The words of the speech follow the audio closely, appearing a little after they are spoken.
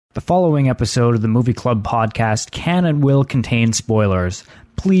The following episode of the Movie Club podcast can and will contain spoilers.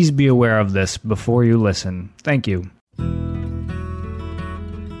 Please be aware of this before you listen. Thank you.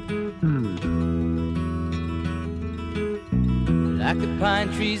 Like the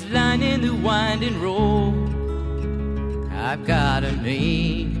pine trees lining the winding road, I've got a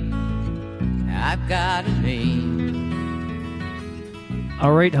name, I've got a name.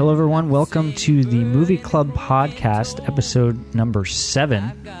 All right, hello everyone. Welcome to the Movie Club podcast, episode number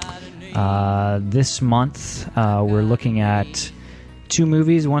 7. This month, we're looking at two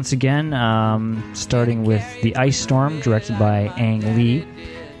movies once again, starting with The Ice Storm, directed by Ang Lee,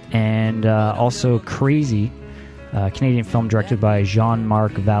 and also C.R.A.Z.Y, Canadian film directed by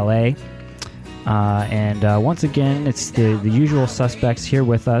Jean-Marc Vallée. And once again, it's the usual suspects here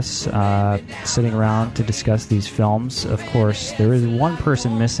with us, sitting around to discuss these films. Of course, there is one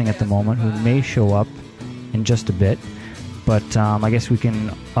person missing at the moment who may show up in just a bit. But I guess we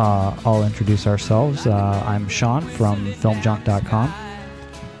can all introduce ourselves. I'm Sean from FilmJunk.com.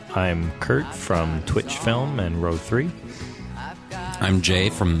 I'm Kurt from Twitch Film and Row 3. I'm Jay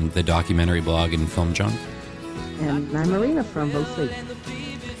from the documentary blog and Film Junk. And I'm Marina from Row 3.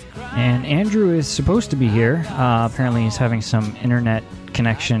 And Andrew is supposed to be here. Apparently he's having some internet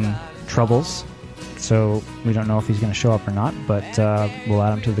connection troubles. So we don't know if he's going to show up or not, but we'll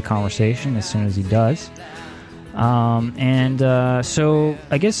add him to the conversation as soon as he does. So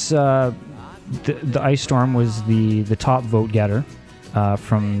I guess the Ice Storm was the top vote getter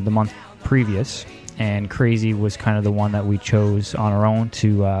from the month previous, and C.R.A.Z.Y was kind of the one that we chose on our own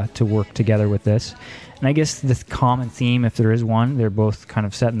to work together with this. And I guess the common theme, if there is one, they're both kind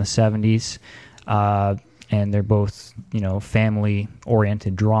of set in the 70s, and they're both,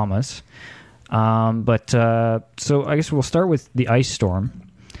 family-oriented dramas. So I guess we'll start with The Ice Storm.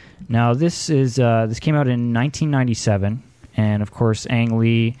 Now, this came out in 1997, and of course, Ang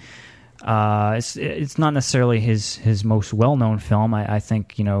Lee. It's not necessarily his most well-known film. I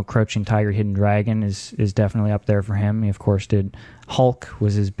think Crouching Tiger, Hidden Dragon is definitely up there for him. He of course did Hulk,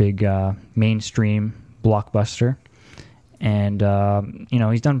 was his big mainstream blockbuster, and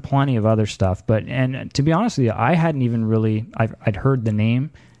he's done plenty of other stuff. And to be honest with you, I hadn't even really I'd heard the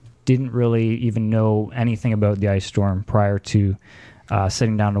name, didn't really even know anything about The Ice Storm prior to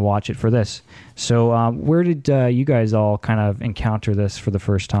sitting down to watch it for this. So where did you guys all kind of encounter this for the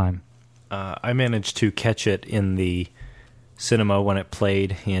first time? I managed to catch it in the cinema when it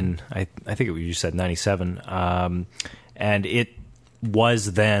played in, I think it was, you said 97, and it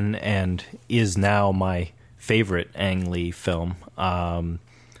was then and is now my favorite Ang Lee film,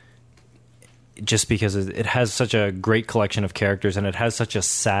 just because it has such a great collection of characters and it has such a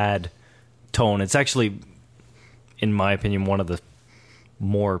sad tone. It's actually, in my opinion, one of the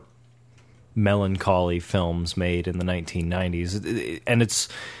more melancholy films made in the 1990s, and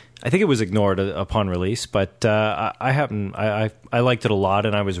I think it was ignored upon release, but I liked it a lot,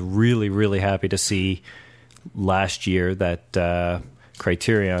 and I was really, really happy to see last year that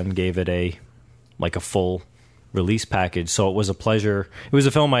Criterion gave it a full release package. So it was a pleasure. It was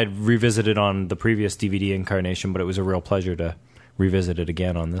a film I'd revisited on the previous DVD incarnation, but it was a real pleasure to revisit it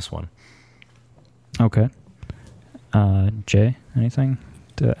again on this one. Okay. Jay, anything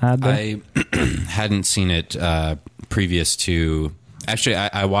to add there? I hadn't seen it previous to... Actually,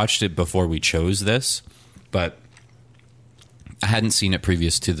 I watched it before we chose this, but I hadn't seen it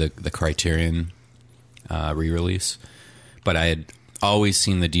previous to the Criterion re-release. But I had always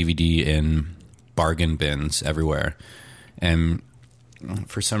seen the DVD in bargain bins everywhere. And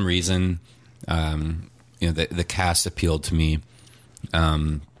for some reason, the cast appealed to me.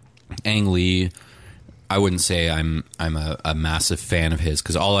 Ang Lee, I wouldn't say I'm a massive fan of his,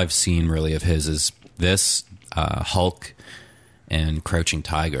 because all I've seen really of his is this, Hulk, and Crouching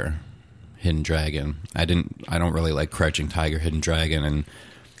Tiger, Hidden Dragon. I don't really like Crouching Tiger, Hidden Dragon, and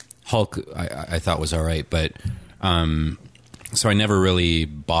Hulk I thought was all right, but so I never really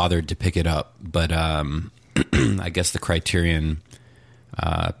bothered to pick it up. But I guess the Criterion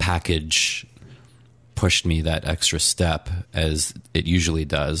package pushed me that extra step, as it usually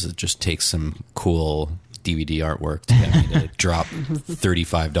does. It just takes some cool DVD artwork to get me to drop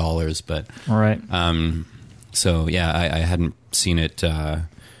 $35, but all right. So yeah, I hadn't seen it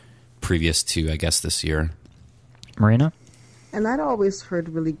previous to, I guess, this year. Marina? And I'd always heard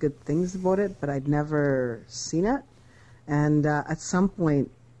really good things about it, but I'd never seen it. And at some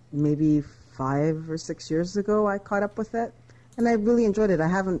point, maybe 5 or 6 years ago, I caught up with it, and I really enjoyed it. I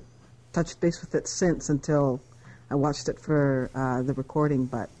haven't touched base with it since, until I watched it for the recording,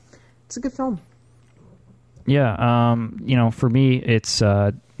 but it's a good film. Yeah, for me, it's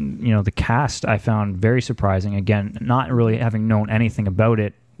the cast I found very surprising. Again, not really having known anything about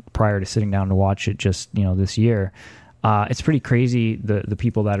it prior to sitting down to watch it just this year. It's pretty crazy the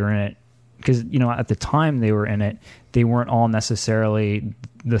people that are in it, because at the time they were in it, they weren't all necessarily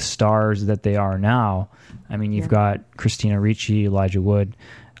the stars that they are now. I mean, you've got Christina Ricci, Elijah Wood,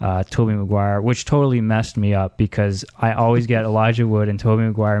 Tobey Maguire, which totally messed me up because I always get Elijah Wood and Tobey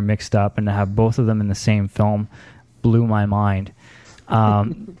Maguire mixed up, and to have both of them in the same film blew my mind.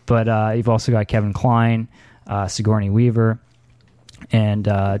 But you've also got Kevin Kline, Sigourney Weaver, and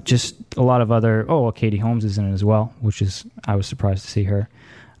just a lot of other... Katie Holmes is in it as well, I was surprised to see her.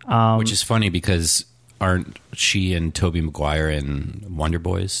 Which is funny because aren't she and Tobey Maguire in Wonder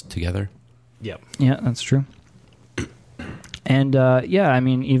Boys together? Yep. Yeah, that's true. And I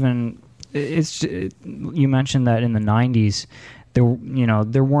mean, even you mentioned that in the 90s,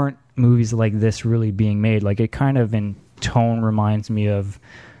 there weren't movies like this really being made. Like, it kind of in tone reminds me of,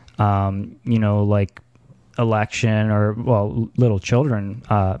 like Election or Little Children,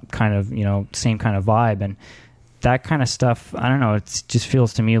 kind of same kind of vibe, and that kind of stuff. I don't know. It just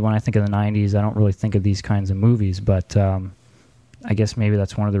feels to me when I think of the 90s, I don't really think of these kinds of movies, but I guess maybe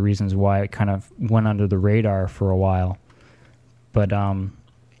that's one of the reasons why it kind of went under the radar for a while. But I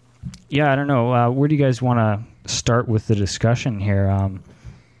don't know. Where do you guys want to start with the discussion here?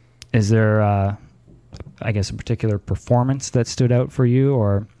 Is there, I guess, a particular performance that stood out for you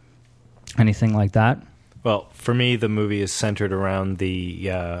or anything like that? Well, for me, the movie is centered around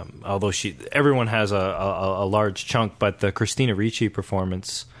although everyone has a large chunk, but the Christina Ricci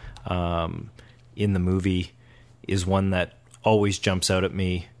performance in the movie is one that always jumps out at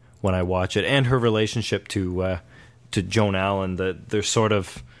me when I watch it, and her relationship to Joan Allen. They're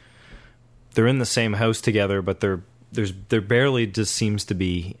in the same house together, but there barely just seems to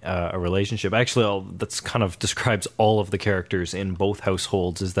be a relationship. Actually, that's kind of describes all of the characters in both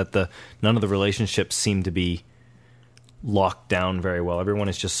households, is that none of the relationships seem to be locked down very well. Everyone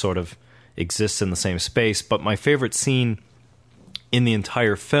is just sort of exists in the same space. But my favorite scene in the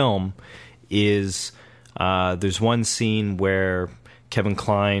entire film is there's one scene where Kevin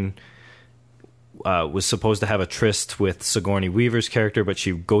Kline was supposed to have a tryst with Sigourney Weaver's character, but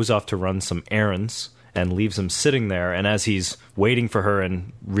she goes off to run some errands and leaves him sitting there. And as he's waiting for her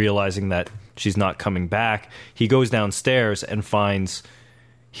and realizing that she's not coming back, he goes downstairs and finds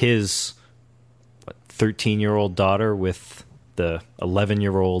his 13-year-old daughter with the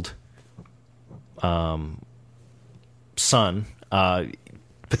 11-year-old son,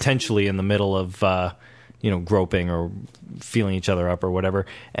 potentially in the middle of groping or feeling each other up or whatever,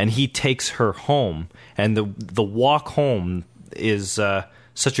 and he takes her home. And the walk home is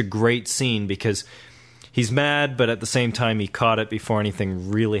such a great scene because he's mad, but at the same time he caught it before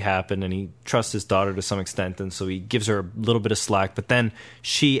anything really happened, and he trusts his daughter to some extent, and so he gives her a little bit of slack. But then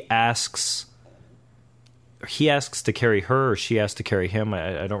he asks to carry her, or she asks to carry him.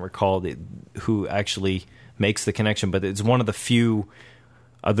 I don't recall who actually makes the connection, but it's one of the few,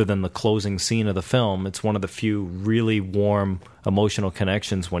 other than the closing scene of the film, it's one of the few really warm emotional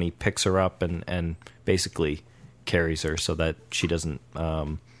connections when he picks her up and basically carries her so that she doesn't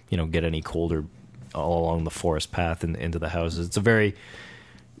get any colder all along the forest path into the houses.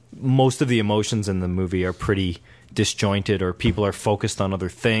 Most of the emotions in the movie are pretty disjointed, or people are focused on other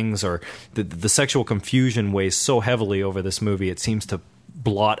things, or the sexual confusion weighs so heavily over this movie, it seems to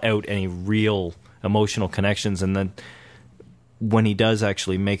blot out any real emotional connections. And then when he does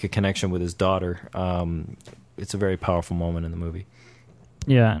actually make a connection with his daughter, it's a very powerful moment in the movie.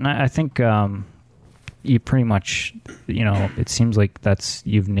 Yeah, and I think you pretty much, it seems like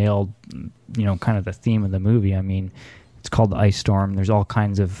you've nailed, kind of the theme of the movie. I mean, it's called The Ice Storm. There's all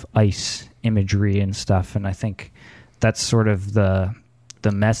kinds of ice imagery and stuff, and I think that's sort of the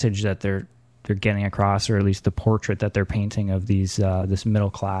message that they're getting across, or at least the portrait that they're painting of this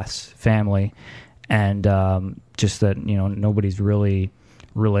middle class family, and just that nobody's really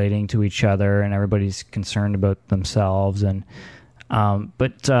relating to each other, and everybody's concerned about themselves. And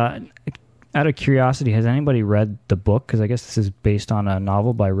but out of curiosity, has anybody read the book? Because I guess this is based on a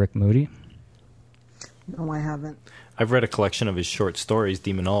novel by Rick Moody. No, I haven't. I've read a collection of his short stories,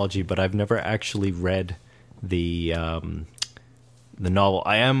 Demonology, but I've never actually read the novel.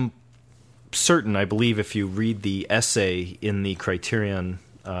 I am certain, I believe, if you read the essay in the Criterion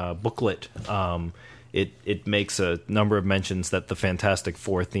booklet, it makes a number of mentions that the Fantastic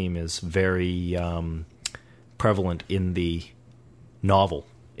Four theme is very prevalent in the novel.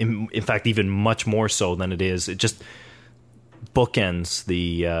 In fact, even much more so than it is. It just bookends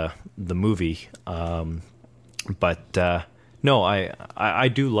the movie. But no, I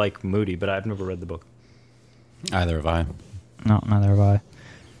do like Moody, but I've never read the book. Either have I. No, neither have I.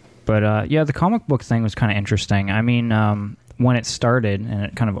 But yeah, the comic book thing was kind of interesting. I mean, when it started, and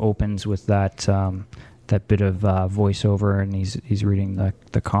it kind of opens with that that bit of voiceover, and he's reading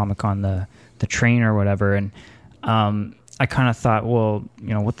the comic on the train or whatever, and I kind of thought, well,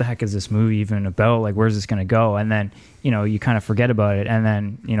 what the heck is this movie even about? Like, where's this going to go? And then, you kind of forget about it. And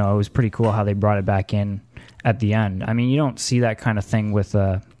then, it was pretty cool how they brought it back in at the end. I mean, you don't see that kind of thing with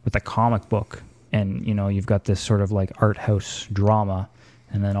a comic book. And, you've got this sort of like art house drama.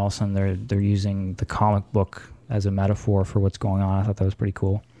 And then all of a sudden they're using the comic book as a metaphor for what's going on. I thought that was pretty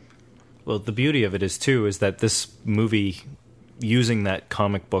cool. Well, the beauty of it is, too, is that this movie, using that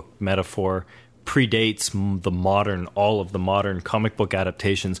comic book metaphor, predates all of the modern comic book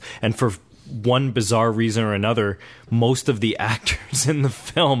adaptations, and for one bizarre reason or another, most of the actors in the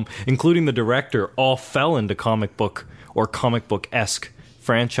film, including the director, all fell into comic book or comic book-esque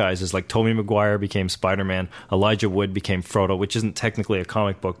franchises. Like Tobey Maguire became Spider-Man, Elijah Wood became Frodo, which isn't technically a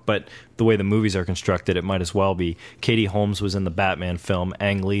comic book, but the way the movies are constructed, it might as well be. Katie Holmes was in the Batman film.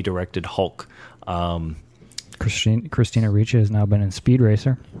 Ang Lee directed Hulk. Christina Ricci has now been in Speed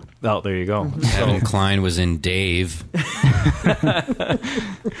Racer. Oh, there you go. Kevin Kline was in Dave.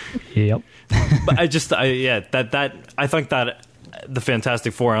 Yep. But I think that the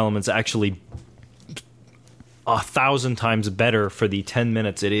Fantastic Four elements actually 1,000 times better for the 10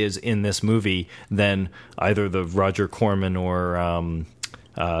 minutes it is in this movie than either the Roger Corman or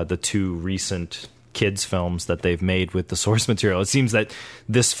the two recent kids films that they've made with the source material. It seems that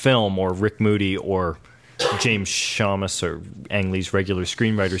this film, or Rick Moody or James Shamus or Ang Lee's regular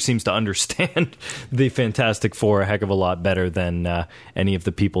screenwriter, seems to understand the Fantastic Four a heck of a lot better than any of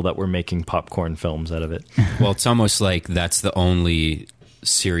the people that were making popcorn films out of it. Well, it's almost like that's the only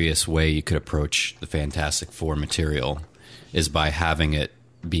serious way you could approach the Fantastic Four material, is by having it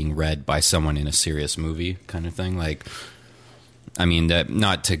being read by someone in a serious movie kind of thing. Like, I mean,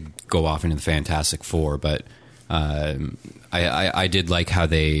 not to go off into the Fantastic Four, but I did like how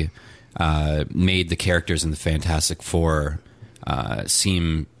they made the characters in the Fantastic Four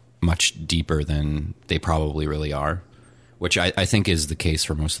seem much deeper than they probably really are, which I think is the case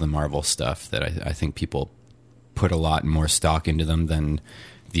for most of the Marvel stuff, that I think people put a lot more stock into them than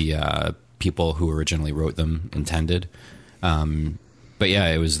the people who originally wrote them intended. But yeah,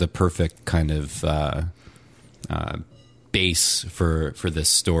 it was the perfect kind of base for this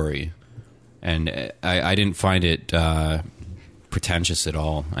story. And I didn't find it pretentious at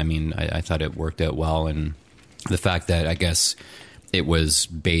all. I mean, I thought it worked out well, and the fact that I guess it was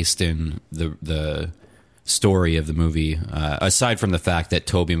based in the story of the movie, aside from the fact that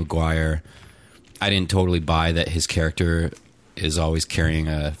Tobey Maguire, I didn't totally buy that his character is always carrying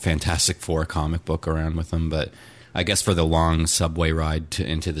a Fantastic Four comic book around with him, but I guess for the long subway ride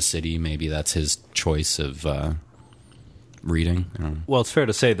into the city, maybe that's his choice of reading. I don't know. Well, it's fair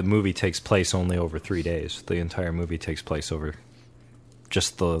to say the movie takes place only over 3 days. The entire movie takes place over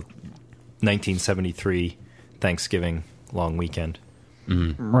just the 1973 Thanksgiving long weekend.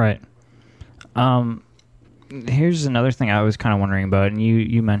 Mm-hmm. Right. Here's another thing I was kind of wondering about, and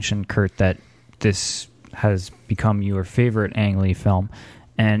you mentioned, Kurt, that this has become your favorite Ang Lee film.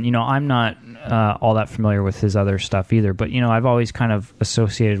 And, I'm not all that familiar with his other stuff either, but, I've always kind of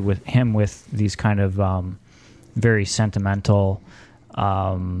associated with him with these kind of very sentimental,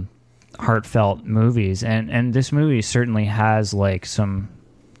 heartfelt movies. And this movie certainly has, like, some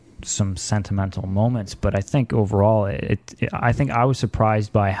sentimental moments, but I think overall, I think I was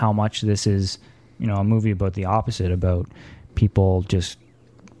surprised by how much this is, a movie about the opposite, about people just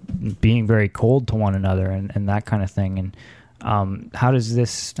being very cold to one another and that kind of thing. And how do you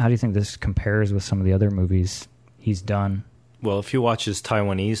think this compares with some of the other movies he's done? Well, if you watch his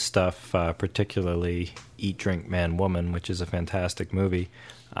Taiwanese stuff, particularly Eat, Drink, Man, Woman, which is a fantastic movie,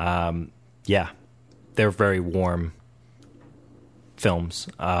 they're very warm films.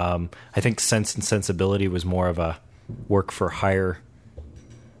 I think Sense and Sensibility was more of a work for hire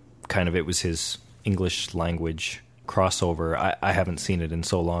kind of, it was his English language crossover. I haven't seen it in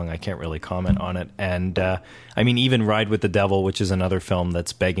so long, I can't really comment on it. And I mean, even Ride with the Devil, which is another film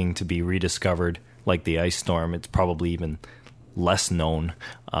that's begging to be rediscovered, like The Ice Storm, it's probably even less known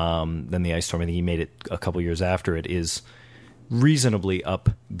than The Ice Storm. I think he made it a couple years after it, is reasonably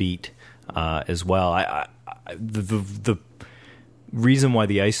upbeat as well. The reason why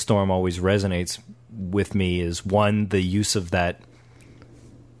The Ice Storm always resonates with me is, one, the use of that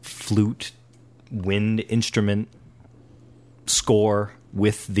flute wind instrument score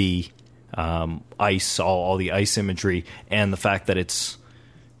with the ice, all the ice imagery, and the fact that it's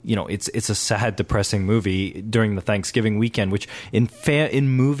a sad, depressing movie during the Thanksgiving weekend, which in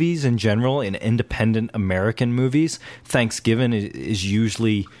movies in general, in independent American movies, Thanksgiving is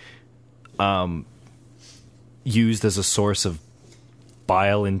usually used as a source of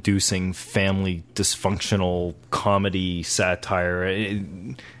bile-inducing family dysfunctional comedy satire.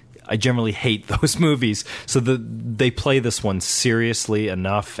 I generally hate those movies. So they play this one seriously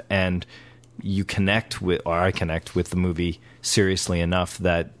enough, and you connect with, or I connect with the movie seriously enough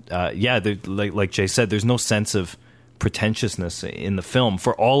that, like Jay said, there's no sense of pretentiousness in the film.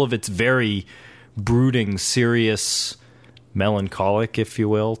 For all of its very brooding, serious, melancholic, if you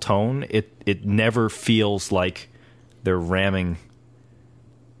will, tone, it never feels like they're ramming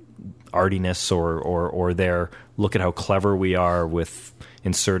artiness or they're, look at how clever we are with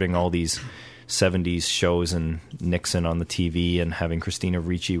inserting all these 70s shows and Nixon on the TV and having Christina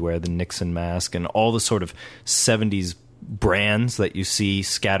Ricci wear the Nixon mask and all the sort of 70s brands that you see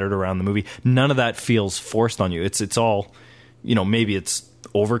scattered around the movie. None of that feels forced on you. It's all, maybe it's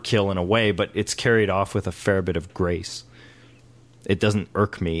overkill in a way, but it's carried off with a fair bit of grace. It doesn't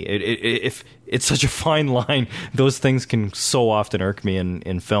irk me. If it's such a fine line, those things can so often irk me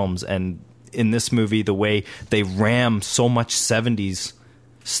in films. And in this movie, the way they ram so much 70s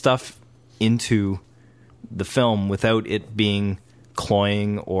stuff into the film without it being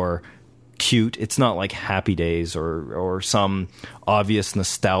cloying or cute. It's not like Happy Days or some obvious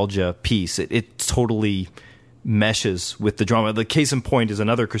nostalgia piece. It totally meshes with the drama. The case in point is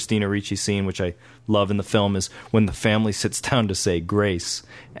another Christina Ricci scene, which I love in the film, is when the family sits down to say grace,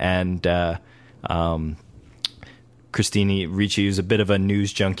 and Christina Ricci, who's a bit of a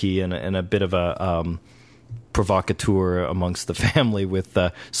news junkie and a bit of a provocateur amongst the family with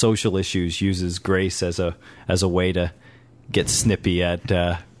social issues, uses grace as a way to get snippy at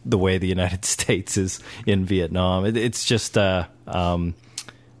the way the United States is in Vietnam. It's just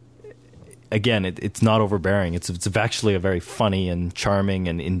again, it's not overbearing. It's actually a very funny and charming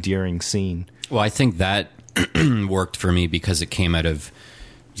and endearing scene. Well, I think that worked for me because it came out of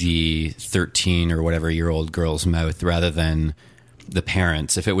the 13 or whatever year old girl's mouth rather than the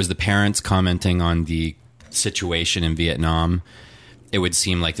parents. If it was the parents commenting on the situation in Vietnam, it would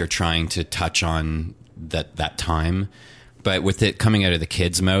seem like they're trying to touch on that time. But with it coming out of the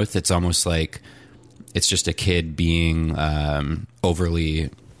kid's mouth, it's almost like it's just a kid being overly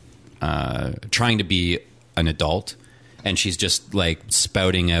trying to be an adult, and she's just like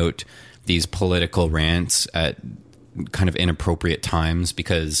spouting out these political rants at kind of inappropriate times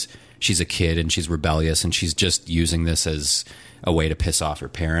because she's a kid and she's rebellious, and she's just using this as a way to piss off her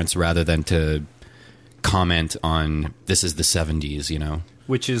parents rather than to comment on this is the 70s,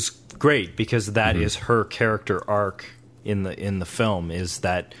 Which is great because that is her character arc in the film, is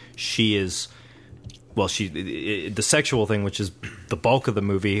that she is, well, the sexual thing, which is the bulk of the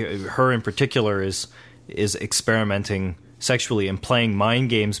movie, her in particular is experimenting sexually and playing mind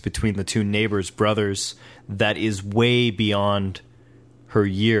games between the two neighbors' brothers that is way beyond her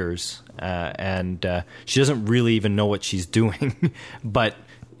years. And she doesn't really even know what she's doing, but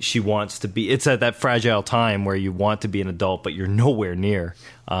she wants to be. It's at that fragile time where you want to be an adult, but you're nowhere near.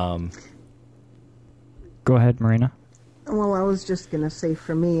 Go ahead, Marina. Well, I was just going to say,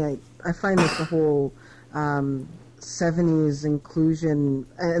 for me, I find that the whole 70s inclusion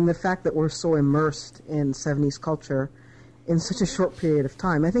and the fact that we're so immersed in 70s culture in such a short period of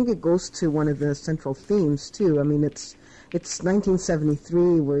time, I think it goes to one of the central themes, too. I mean, it's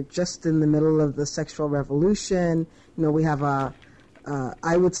 1973. We're just in the middle of the sexual revolution. We have I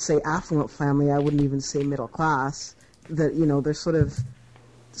would say affluent family. I wouldn't even say middle class. That, they're sort of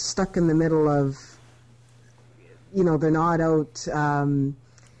stuck in the middle of, they're not out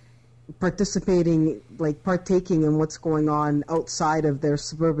partaking in what's going on outside of their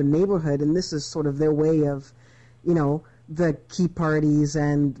suburban neighborhood, and this is sort of their way of, the key parties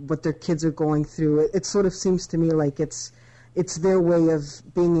and what their kids are going through. It sort of seems to me like it's their way of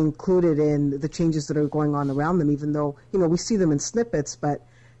being included in the changes that are going on around them, even though, we see them in snippets, but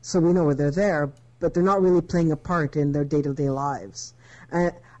so we know they're there, but they're not really playing a part in their day-to-day lives.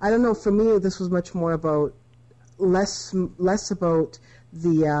 I don't know, for me, this was much more about less about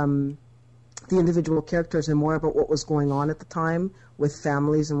the individual characters and more about what was going on at the time with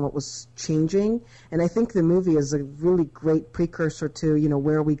families and what was changing. And I think the movie is a really great precursor to,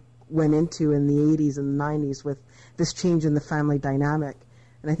 where we went into in the 80s and the 90s with this change in the family dynamic.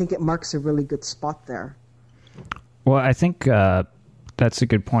 And I think it marks a really good spot there. Well, I think that's a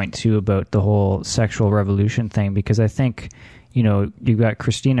good point, too, about the whole sexual revolution thing, because I think, you've got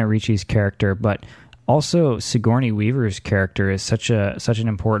Christina Ricci's character, but also Sigourney Weaver's character is such an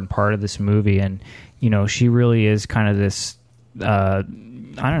important part of this movie. And, she really is kind of this, I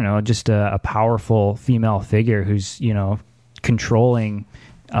don't know, just a powerful female figure who's, controlling,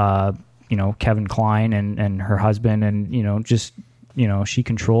 Kevin Kline and her husband, and, she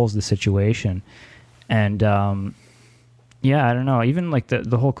controls the situation. And yeah, I don't know. Even like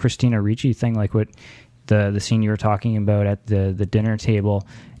the whole Christina Ricci thing, like what the scene you were talking about at the dinner table,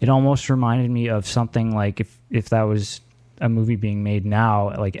 it almost reminded me of something like if that was a movie being made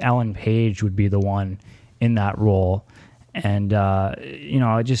now, like Ellen Page would be the one in that role. And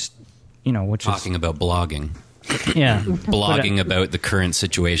I just which Talking about blogging. Yeah. Blogging about the current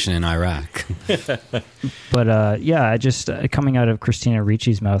situation in Iraq. But I just coming out of Christina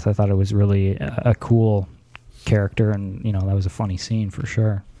Ricci's mouth, I thought it was really a cool character, and that was a funny scene for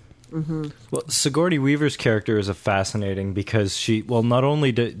sure. Mm-hmm. Well, Sigourney Weaver's character is fascinating because not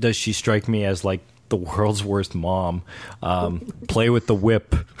only does she strike me as like the world's worst mom, play with the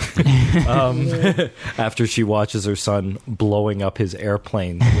whip after she watches her son blowing up his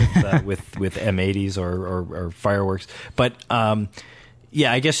airplane with M80s or fireworks. But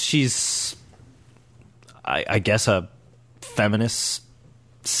I guess she's I guess a feminist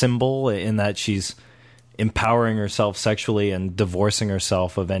symbol in that she's empowering herself sexually and divorcing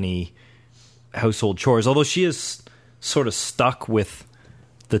herself of any household chores, although she is sort of stuck with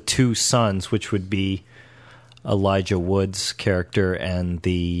the two sons, which would be Elijah Wood's character and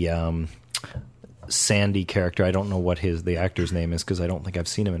the Sandy character. I don't know what the actor's name is because I don't think I've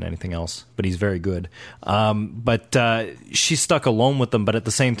seen him in anything else, but he's very good. But she's stuck alone with them, but at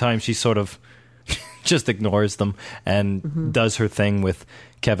the same time she sort of just ignores them and does her thing with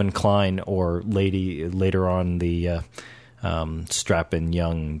Kevin Kline, or later on the strapping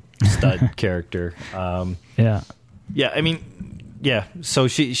young stud character. So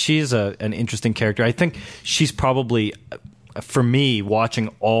she's an interesting character. I think she's probably, for me, watching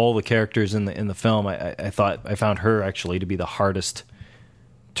all the characters in the film, I found her actually to be the hardest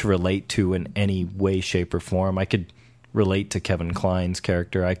to relate to in any way, shape, or form. I could relate to Kevin Kline's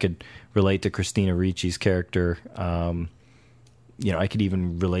character. I could relate to Christina Ricci's character. I could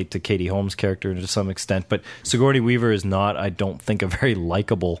even relate to Katie Holmes' character to some extent. But Sigourney Weaver is not, I don't think, a very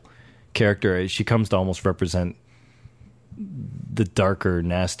likable character. She comes to almost represent the darker,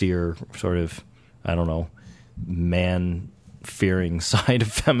 nastier sort of, I don't know, man-fearing side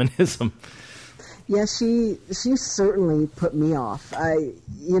of feminism. Yeah, she certainly put me off. On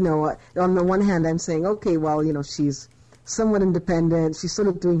the one hand, I'm saying, okay, well, she's somewhat independent. She's sort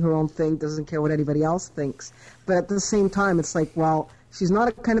of doing her own thing, doesn't care what anybody else thinks. But at the same time, it's like, well, she's not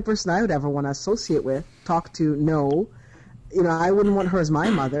a kind of person I would ever want to associate with, talk to, know. I wouldn't want her as my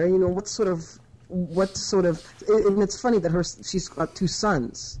mother. What sort of, and it's funny that she's got two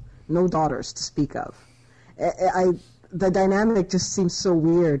sons, no daughters to speak of. The dynamic just seems so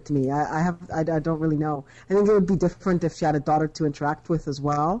weird to me. I don't really know. I think it would be different if she had a daughter to interact with as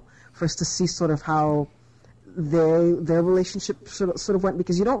well, for us to see sort of how their relationship sort of went,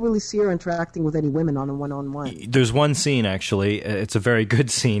 because you don't really see her interacting with any women on a one-on-one. There's one scene, actually. It's a very good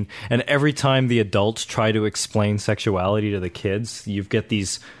scene. And every time the adults try to explain sexuality to the kids, you get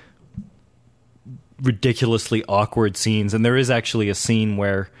these ridiculously awkward scenes. And there is actually a scene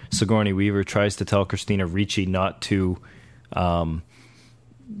where Sigourney Weaver tries to tell Christina Ricci not to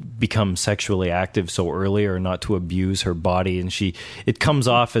become sexually active so early, or not to abuse her body. And it comes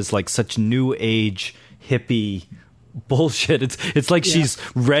off as like such new age hippie bullshit. It's like she's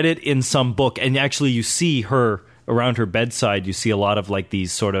read it in some book, and actually you see her around her bedside. You see a lot of like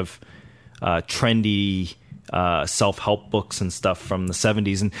these sort of trendy self-help books and stuff from the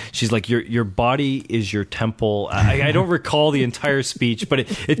 70s, and she's like, your body is your temple. I don't recall the entire speech, but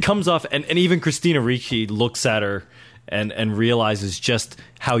it comes off, and even Christina Ricci looks at her and realizes just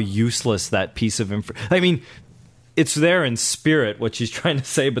how useless that piece of I mean, it's there in spirit, what she's trying to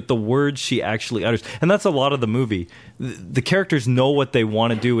say, but the words she actually utters. And that's a lot of the movie. The characters know what they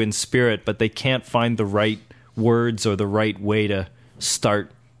want to do in spirit, but they can't find the right words or the right way to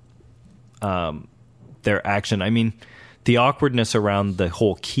start their action. I mean, the awkwardness around the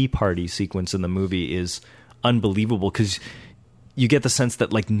whole key party sequence in the movie is unbelievable, because you get the sense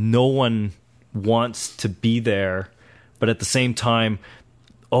that like no one wants to be there, but at the same time,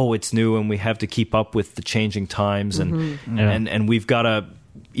 oh, it's new and we have to keep up with the changing times, and we've got to,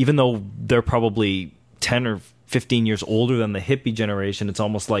 even though they're probably 10 or 15 years older than the hippie generation, it's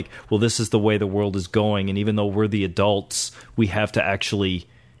almost like, well, this is the way the world is going, and even though we're the adults, we have to actually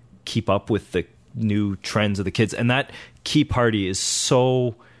keep up with the new trends of the kids. And that key party is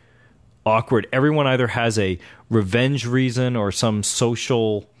so awkward. Everyone either has a revenge reason or some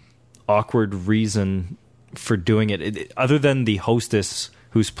social awkward reason for doing it. Other than the hostess,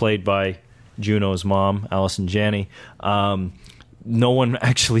 who's played by Juno's mom, Allison Janney, no one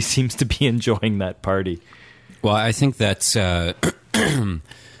actually seems to be enjoying that party. Well, I think that's an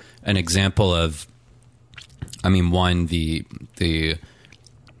example of, I mean, one, the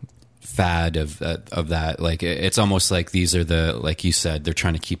fad of that. Like it's almost like these are the, like you said, they're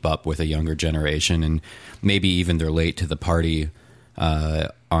trying to keep up with a younger generation, and maybe even they're late to the party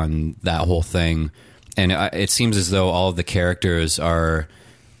on that whole thing. And it seems as though all of the characters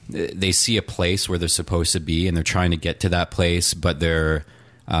they see a place where they're supposed to be, and they're trying to get to that place, but they're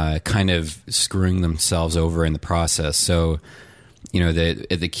kind of screwing themselves over in the process. So,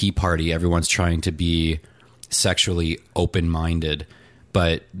 at the key party, everyone's trying to be sexually open-minded,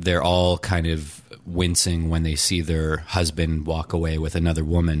 but they're all kind of wincing when they see their husband walk away with another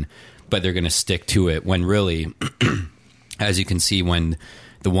woman, but they're going to stick to it when really, as you can see, when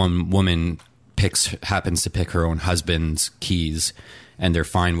the one woman happens to pick her own husband's keys, and they're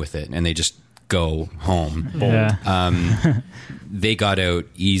fine with it, and they just go home. Yeah. They got out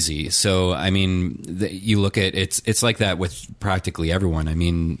easy. So, I mean, you look at it's like that with practically everyone. I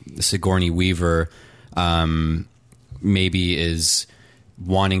mean, Sigourney Weaver maybe is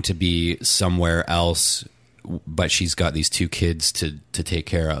wanting to be somewhere else, but she's got these two kids to take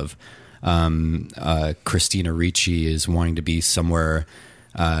care of. Christina Ricci is wanting to be somewhere,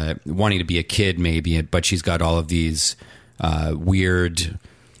 wanting to be a kid maybe, but she's got all of these weird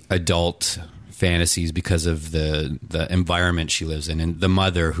adult fantasies because of the environment she lives in, and the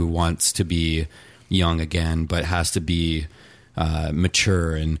mother who wants to be young again but has to be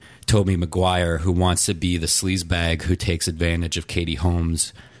mature, and Tobey Maguire who wants to be the sleazebag who takes advantage of Katie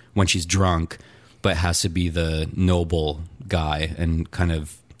Holmes when she's drunk but has to be the noble guy and kind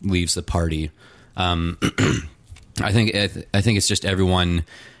of leaves the party. I think it's just everyone,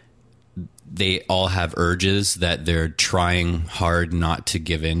 they all have urges that they're trying hard not to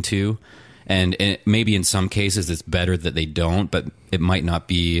give into. And maybe in some cases it's better that they don't, but it might not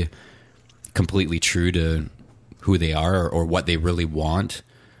be completely true to who they are or what they really want.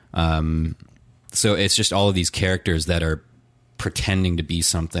 So it's just all of these characters that are pretending to be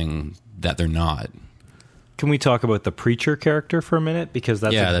something that they're not. Can we talk about the preacher character for a minute? Because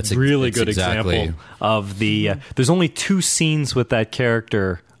that's a really good example of the... there's only 2 scenes with that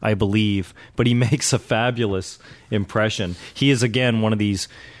character, I believe, but he makes a fabulous impression. He is, again, one of these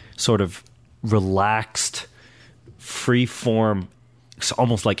sort of relaxed, free-form,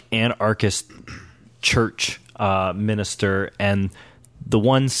 almost like anarchist church minister. And the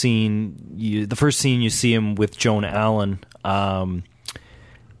one scene, the first scene you see him with Joan Allen, and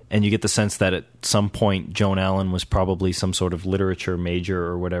you get the sense that at some point Joan Allen was probably some sort of literature major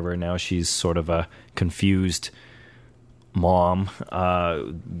or whatever. Now she's sort of a confused mom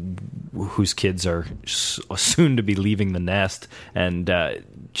whose kids are soon to be leaving the nest, and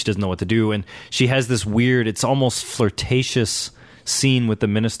she doesn't know what to do. And she has this weird, it's almost flirtatious scene with the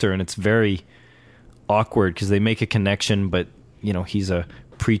minister, and it's very awkward because they make a connection, but he's a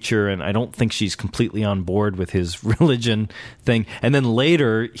preacher, and I don't think she's completely on board with his religion thing. And then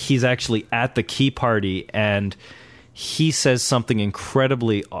later he's actually at the key party, and he says something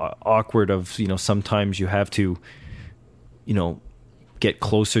incredibly awkward of, sometimes you have to, get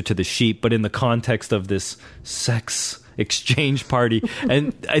closer to the sheep, but in the context of this sex exchange party.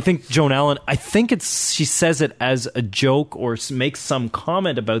 And I think Joan Allen, she says it as a joke or makes some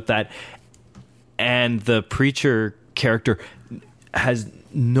comment about that, and the preacher character has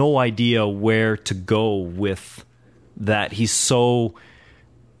no idea where to go with that. He's so,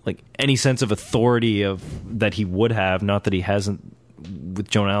 like, any sense of authority that he would have, not that he hasn't with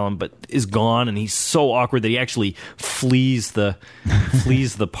Joan Allen, but is gone, and he's so awkward that he actually flees the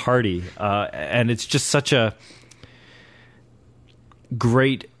party. And it's just such a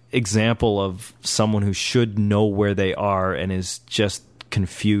great example of someone who should know where they are and is just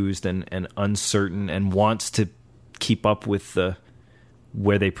confused and uncertain and wants to keep up with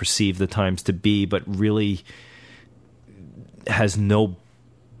where they perceive the times to be, but really has no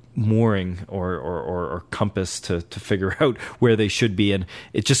mooring or compass to figure out where they should be. And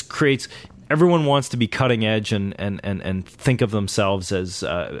it just creates, everyone wants to be cutting edge and think of themselves as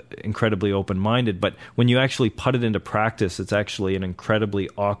incredibly open-minded, but when you actually put it into practice, it's actually an incredibly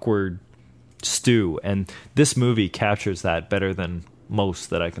awkward stew. And this movie captures that better than most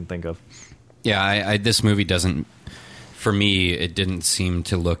that I can think of. Yeah, this movie doesn't, for me, it didn't seem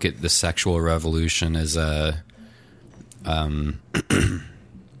to look at the sexual revolution as a, at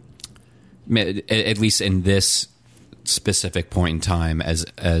least in this specific point in time, as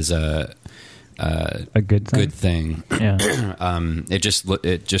a good thing. Yeah. It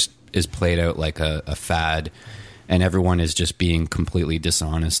just is played out like a fad, and everyone is just being completely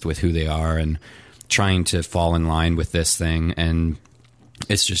dishonest with who they are and trying to fall in line with this thing, and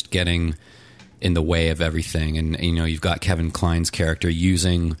it's just getting in the way of everything. And you've got Kevin Kline's character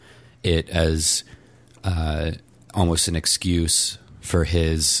using it as almost an excuse for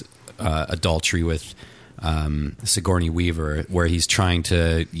his adultery with Sigourney Weaver, where he's trying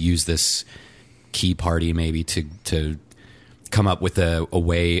to use this key party maybe to come up with a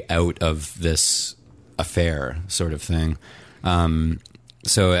way out of this affair sort of thing.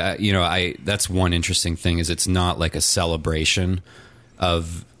 So that's one interesting thing, is it's not like a celebration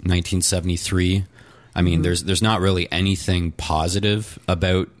of 1973. I mean, there's not really anything positive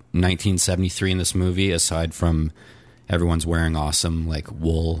about 1973 in this movie, aside from everyone's wearing awesome like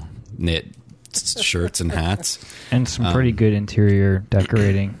wool knit shirts and hats. And some pretty good interior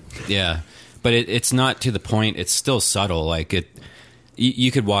decorating. Yeah. But it's not to the point. It's still subtle. Like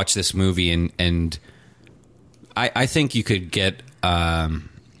you could watch this movie and I think you could get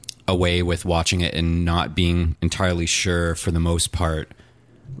away with watching it and not being entirely sure for the most part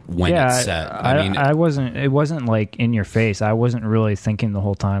when it's set. I mean, it wasn't like in your face. I wasn't really thinking the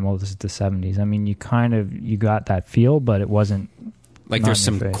whole time, oh, this is the 70s. I mean, you got that feel, but it wasn't like there's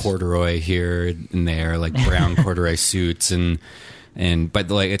some corduroy here and there, like brown corduroy suits but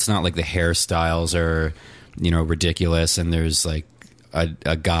like it's not like the hairstyles are, ridiculous, and there's like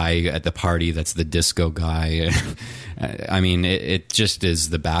a guy at the party that's the disco guy. I mean, it just is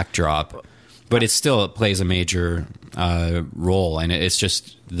the backdrop, but it plays a major role, and it's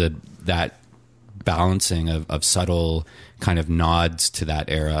just that balancing of subtle kind of nods to that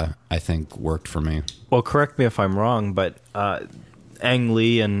era, I think, worked for me. Well, correct me if I'm wrong, but Ang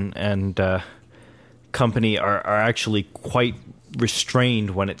Lee and company are actually quite restrained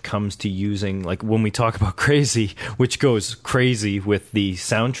when it comes to using, like when we talk about C.R.A.Z.Y, which goes crazy with the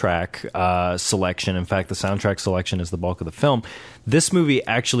soundtrack selection. In fact, the soundtrack selection is the bulk of the film. This movie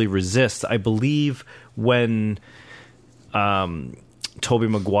actually resists. I believe when Tobey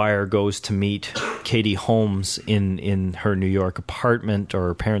Maguire goes to meet Katie Holmes in her New York apartment, or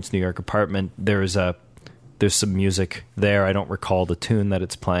her parents' New York apartment, there's some music there. I don't recall the tune that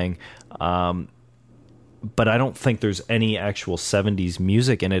it's playing. But I don't think there's any actual 70s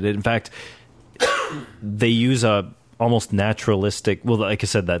music in it. In fact, they use a almost naturalistic, well, like I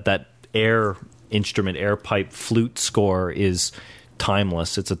said, that air pipe flute score is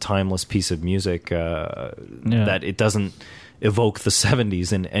timeless. It's a timeless piece of music that it doesn't evoke the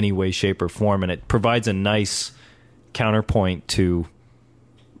 70s in any way, shape, or form, and it provides a nice counterpoint to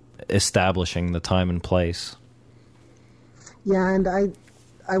establishing the time and place. Yeah, and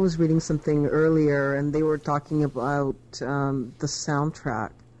I was reading something earlier, and they were talking about the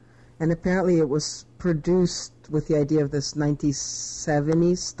soundtrack. And apparently it was produced with the idea of this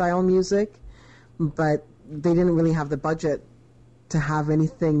 1970s style music, but they didn't really have the budget to have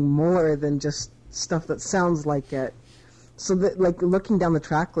anything more than just stuff that sounds like it. So that, like, looking down the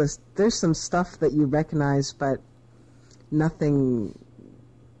track list, there's some stuff that you recognize, but nothing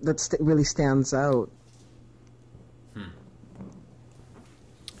that really stands out.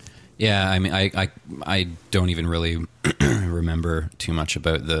 Yeah, I mean, I don't even really remember too much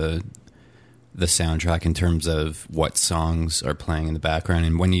about the soundtrack in terms of what songs are playing in the background.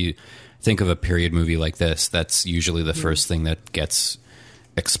 And when you think of a period movie like this, that's usually the first thing that gets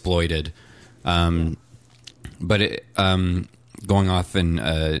exploited. But going off in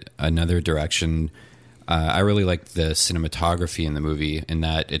another direction, I really like the cinematography in the movie, in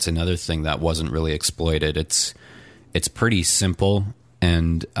that it's another thing that wasn't really exploited. It's pretty simple.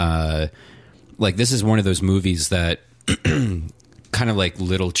 And like, this is one of those movies that kind of like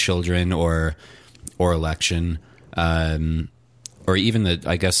Little Children or Election, or even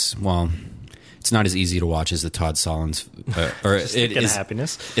I guess, well, it's not as easy to watch as the Todd Solondz or it is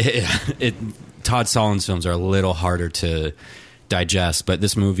Happiness. Todd Solondz films are a little harder to digest, but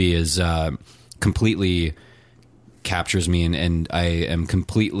this movie is completely captures me, and I am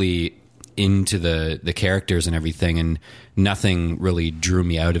completely into the characters and everything, and nothing really drew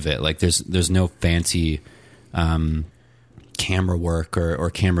me out of it. Like there's no fancy camera work or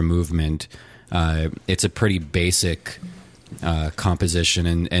camera movement. It's a pretty basic composition,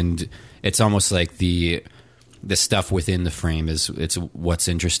 and it's almost like the stuff within the frame it's what's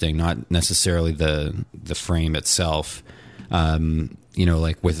interesting, not necessarily the frame itself.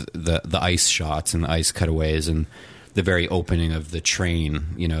 Like with the ice shots and the ice cutaways and the very opening of the train,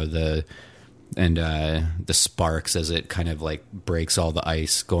 the sparks as it kind of like breaks all the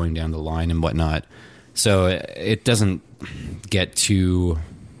ice going down the line and whatnot. So it doesn't get too,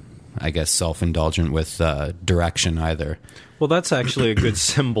 I guess, self-indulgent with direction either. Well, that's actually a good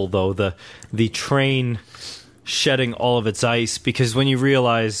symbol, though, the train shedding all of its ice, because when you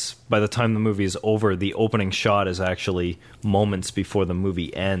realize by the time the movie is over, the opening shot is actually moments before the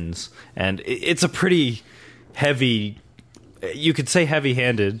movie ends. And it's a pretty heavy, you could say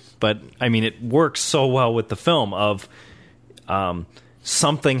heavy-handed, but I mean, it works so well with the film of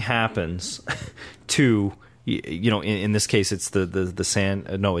something happens to, in this case, it's the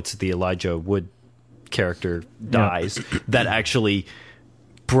sand. No, it's the Elijah Wood character dies that actually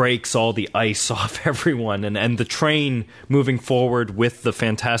breaks all the ice off everyone, and the train moving forward with the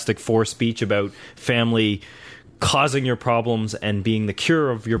Fantastic Four speech about family causing your problems and being the cure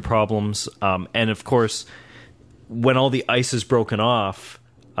of your problems, and of course when all the ice is broken off,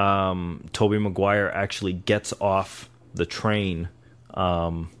 Tobey Maguire actually gets off the train,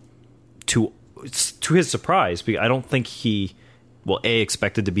 to his surprise. I don't think he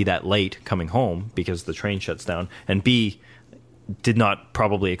expected to be that late coming home because the train shuts down, and B, did not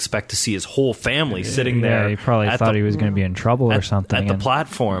probably expect to see his whole family sitting there. He probably thought he was going to be in trouble or something at the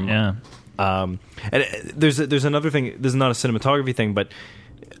platform. Yeah. And there's another thing. This is not a cinematography thing, but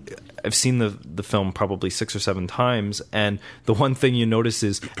I've seen the film probably 6 or 7 times, and the one thing you notice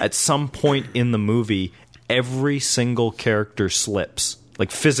is at some point in the movie, every single character slips,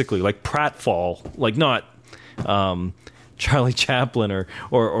 like physically, like pratfall, like not Charlie Chaplin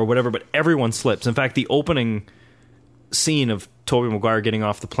or whatever, but everyone slips. In fact, the opening scene of Tobey Maguire getting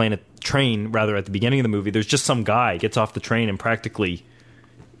off the train, rather at the beginning of the movie, there's just some guy gets off the train and practically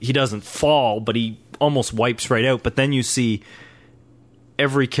he doesn't fall, but he almost wipes right out. But then you see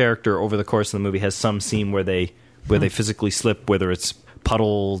every character over the course of the movie has some scene where they physically slip, whether it's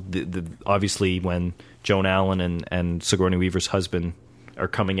puddle, obviously when Joan Allen and Sigourney Weaver's husband are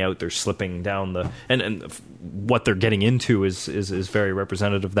coming out, they're slipping down and what they're getting into is very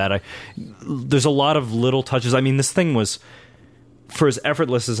representative of that. There's a lot of little touches. I mean, this thing was, for as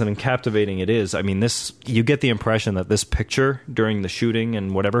effortless as and captivating it is, I mean, you get the impression that this picture during the shooting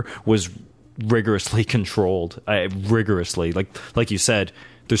and whatever was rigorously controlled, rigorously. Like you said,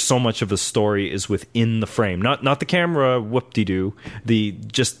 there's so much of the story is within the frame, not the camera whoop-de-doo,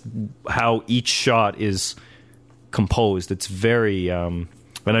 just how each shot is composed. It's very and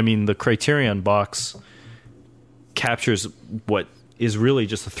I mean, the Criterion box captures what is really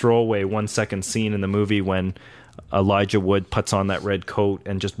just a throwaway 1-second scene in the movie when Elijah Wood puts on that red coat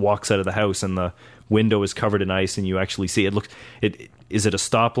and just walks out of the house, and the window is covered in ice, and you actually see is it a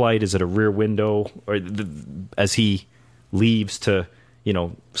stoplight, is it a rear window, or as he leaves to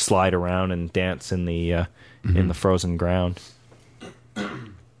slide around and dance in the frozen ground.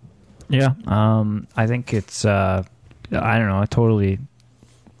 Yeah, I think it's I don't know, it totally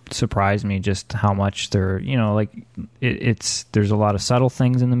surprised me just how much they're, there's a lot of subtle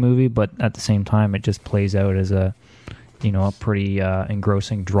things in the movie, but at the same time it just plays out as a pretty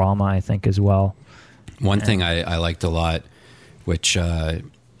engrossing drama, I think, as well. One thing I liked a lot, which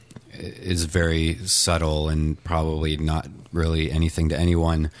is very subtle and probably not really anything to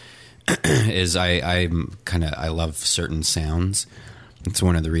anyone, is I love certain sounds. It's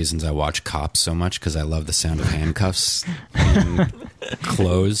one of the reasons I watch Cops so much, because I love the sound of handcuffs being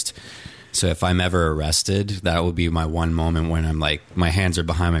closed. So if I'm ever arrested, that will be my one moment when I'm like, my hands are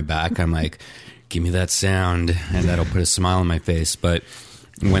behind my back. I'm like, give me that sound, and that'll put a smile on my face. But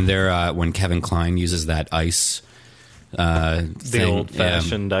when when Kevin Kline uses that ice, the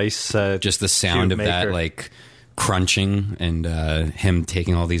old-fashioned ice, just the sound of that, like crunching, and him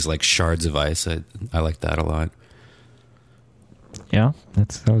taking all these like shards of ice, I like that a lot. Yeah,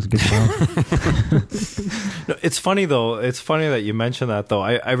 that was a good song. No, it's funny though. It's funny that you mentioned that though.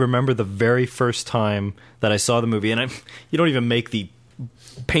 I remember the very first time that I saw the movie, and you don't even make the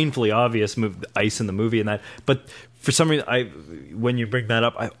painfully obvious ice in the movie and that, but for some reason, when you bring that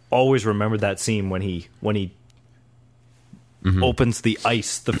up, I always remember that scene when he opens the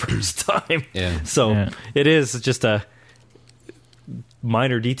ice the first time. Yeah. So it is just a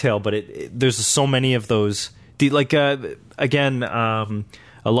minor detail, but there's so many of those. Again,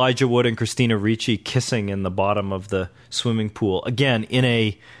 Elijah Wood and Christina Ricci kissing in the bottom of the swimming pool. Again,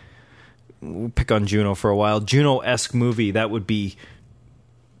 we'll pick on Juno for a while, Juno-esque movie, that would be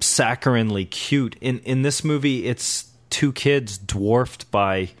saccharinely cute. In this movie, it's two kids dwarfed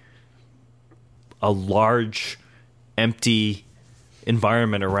by a large, empty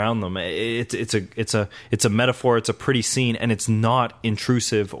environment around them. It's a metaphor. It's a pretty scene, and it's not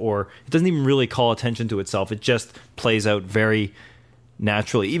intrusive, or it doesn't even really call attention to itself. It just plays out very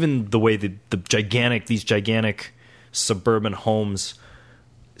naturally. Even the way these gigantic suburban homes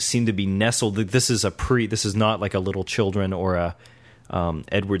seem to be nestled. This is not like a Little Children or a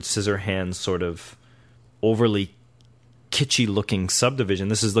Edward Scissorhands sort of overly kitschy looking subdivision.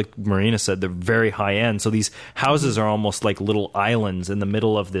 This is, like Marina said, they're very high end. So these houses are almost like little islands in the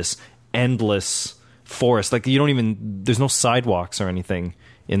middle of this endless forest. Like there's no sidewalks or anything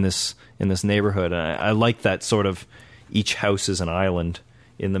in this neighborhood. I like that sort of, each house is an island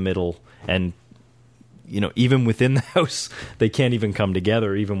in the middle, and even within the house, they can't even come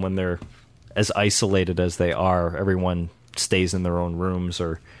together, even when they're as isolated as they are. Everyone stays in their own rooms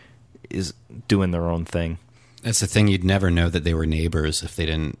or is doing their own thing. That's the thing. You'd never know that they were neighbors if they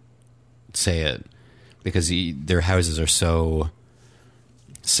didn't say it, because their houses are so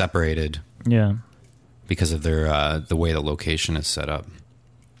separated. Yeah. Because of their the way the location is set up.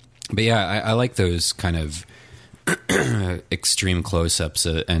 But yeah, I like those kind of extreme close-ups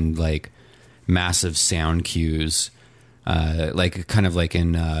and like massive sound cues, like kind of like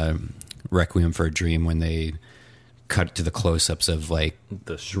in Requiem for a Dream when they cut to the close-ups of like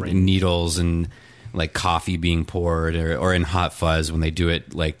The shrink. needles and like coffee being poured, or in Hot Fuzz when they do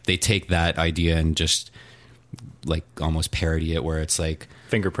it, like they take that idea and just like almost parody it, where it's like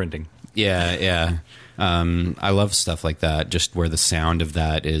Fingerprinting. yeah. I love stuff like that, just where the sound of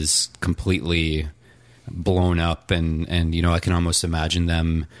that is completely blown up, and I can almost imagine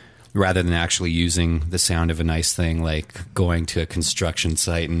them, rather than actually using the sound of a nice thing, like going to a construction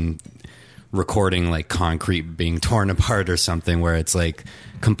site and recording like concrete being torn apart or something, where it's like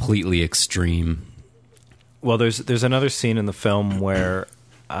completely extreme. Well, there's another scene in the film where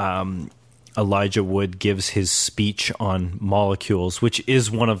Elijah Wood gives his speech on molecules, which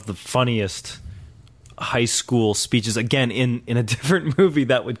is one of the funniest high school speeches. Again, in a different movie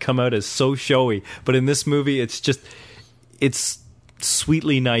that would come out as so showy, but in this movie it's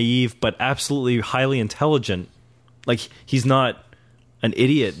sweetly naive but absolutely highly intelligent. Like, he's not an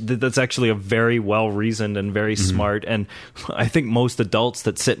idiot. That's actually a very well reasoned and very smart, and I think most adults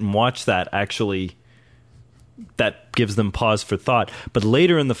that sit and watch that actually, that gives them pause for thought. But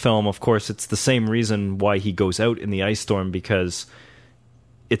later in the film, of course, it's the same reason why he goes out in the ice storm, because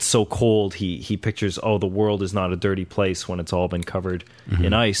it's so cold. He pictures, the world is not a dirty place when it's all been covered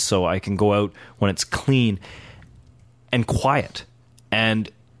in ice, so I can go out when it's clean and quiet. And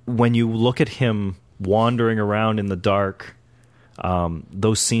when you look at him wandering around in the dark,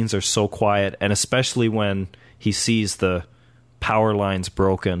 those scenes are so quiet, and especially when he sees the power lines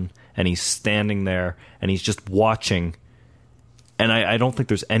broken and he's standing there and he's just watching. And I don't think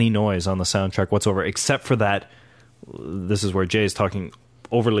there's any noise on the soundtrack whatsoever, except for that. This is where Jay is talking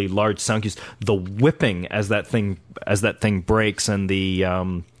overly large sound cues. The whipping as that thing breaks, and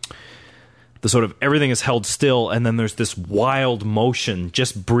the sort of everything is held still, and then there's this wild motion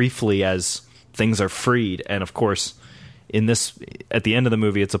just briefly as things are freed. And of course, in this, at the end of the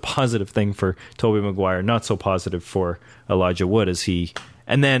movie, it's a positive thing for Tobey Maguire, not so positive for Elijah Wood, as he.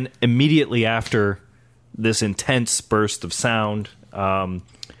 And then immediately after this intense burst of sound,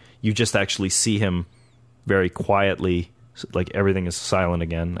 you just actually see him very quietly, like everything is silent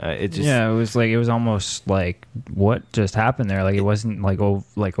again. It was almost like, what just happened there? Like, it wasn't like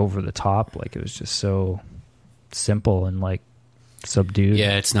over the top. Like, it was just so simple and like subdued.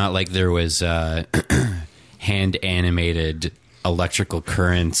 Yeah, it's not like there was hand animated electrical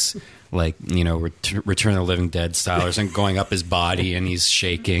currents, like, Return of the Living Dead style, or something going up his body and he's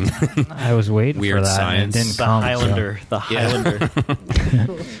shaking. I was waiting Weird for that. science. And it didn't The come, Highlander. so. The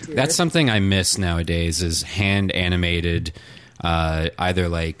Highlander. That's something I miss nowadays, is hand animated, either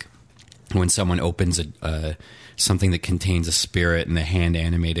like when someone opens something that contains a spirit and the hand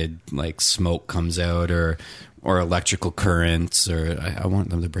animated like smoke comes out, or electrical currents, or I want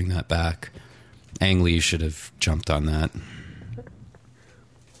them to bring that back. Ang Lee should have jumped on that.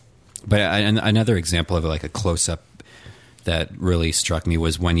 But another example of like a close-up that really struck me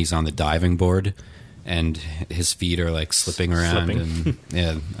was when he's on the diving board and his feet are like slipping around. And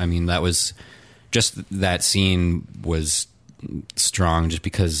yeah, I mean, that was just, that scene was strong just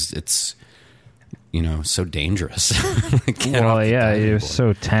because it's, so dangerous. Well, yeah, it was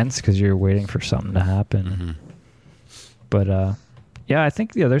so tense because you're waiting for something to happen. Mm-hmm. But yeah, I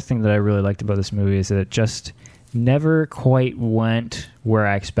think the other thing that I really liked about this movie is that it just never quite went where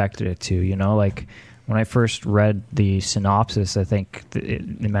I expected it to. Like when I first read the synopsis, I think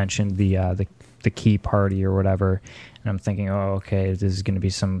it mentioned the key party or whatever, and I'm thinking, oh, okay, this is going to be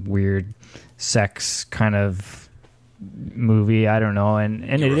some weird sex kind of movie. I don't know, and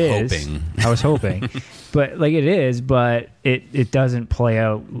it is. Hoping. I was hoping, but like it is, but it doesn't play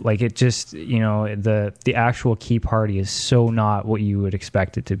out like it. Just the actual key party is so not what you would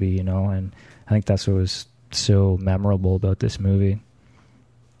expect it to be. And I think that's what was so memorable about this movie.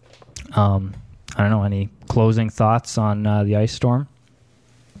 I don't know, any closing thoughts on the ice storm?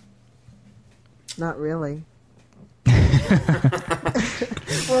 Not really.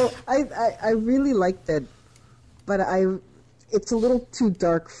 Well, I really liked it, but it's a little too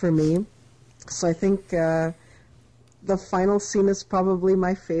dark for me. So I think the final scene is probably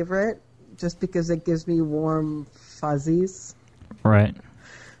my favorite, just because it gives me warm fuzzies. Right.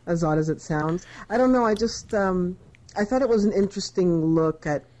 as odd as it sounds. I don't know. I just I thought it was an interesting look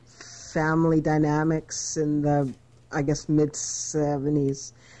at family dynamics in the, I guess,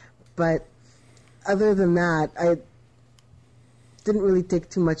 mid-70s. But other than that, I didn't really take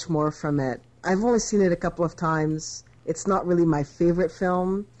too much more from it. I've only seen it a couple of times. It's not really my favorite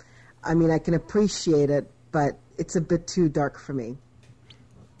film. I mean, I can appreciate it, but it's a bit too dark for me.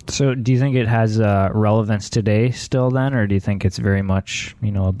 So do you think it has relevance today still then, or do you think it's very much,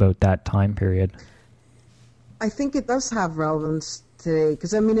 about that time period? I think it does have relevance today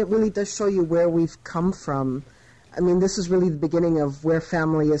because, I mean, it really does show you where we've come from. I mean, this is really the beginning of where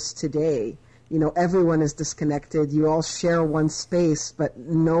family is today. Everyone is disconnected. You all share one space, but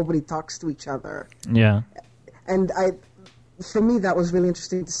nobody talks to each other. Yeah. And for me, that was really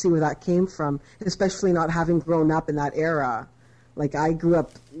interesting to see where that came from, especially not having grown up in that era. Like, I grew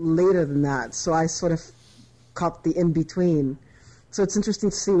up later than that, so I sort of caught the in-between. So it's interesting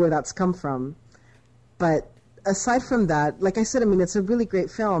to see where that's come from. But aside from that, like I said, I mean, it's a really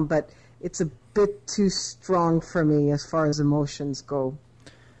great film, but it's a bit too strong for me as far as emotions go.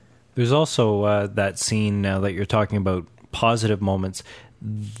 There's also that scene now that you're talking about positive moments.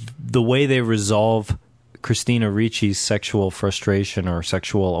 The way they resolve Christina Ricci's sexual frustration or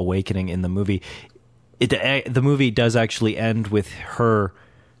sexual awakening in the movie, the movie does actually end with her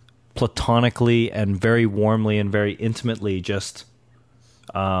platonically and very warmly and very intimately just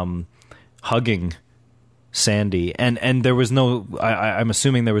hugging Sandy. And there was no, I'm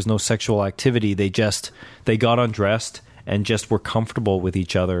assuming there was no sexual activity. They got undressed and just were comfortable with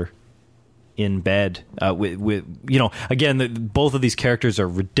each other in bed. With again, both of these characters are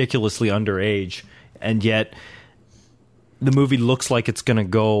ridiculously underage, and yet the movie looks like it's going to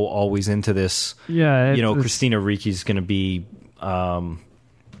go always into this. Yeah, Christina Ricci's going to be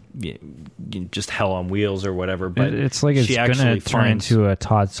just hell on wheels or whatever. But it's like it's going to turn into a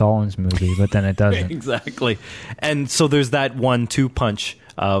Todd Solondz movie, but then it doesn't. Exactly. And so there's that 1-2 punch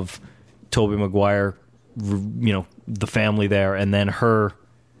of Tobey Maguire, the family there, and then her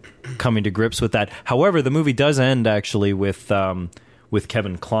coming to grips with that. However, the movie does end actually with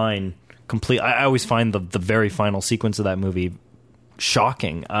Kevin Kline complete. I always find the very final sequence of that movie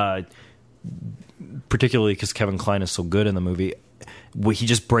shocking, particularly because Kevin Kline is so good in the movie. He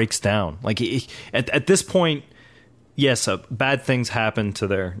just breaks down. Like at this point, yes, bad things happen to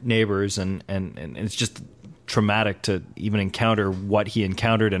their neighbors, and it's just traumatic to even encounter what he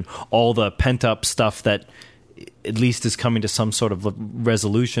encountered and all the pent up stuff that at least is coming to some sort of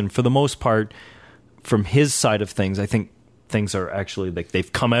resolution. For the most part, from his side of things, I think things are actually like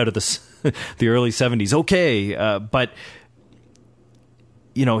they've come out of the early 70s. Okay. But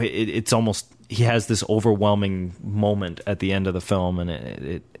it's almost, he has this overwhelming moment at the end of the film,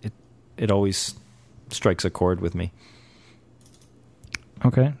 and it always strikes a chord with me.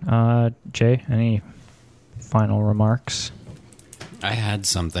 Okay. Jay, any final remarks? I had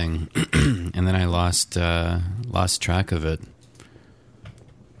something, and then I lost track of it. Do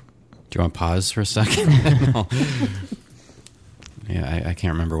you want to pause for a second? No. Yeah, I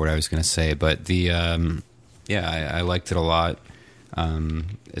can't remember what I was going to say, but I liked it a lot.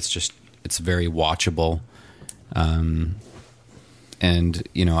 It's very watchable, and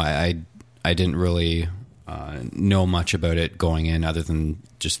I didn't really know much about it going in, other than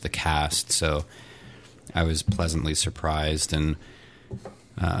just the cast. So I was pleasantly surprised, and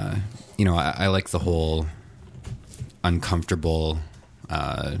I like the whole uncomfortable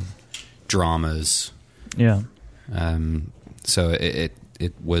dramas. Yeah. So it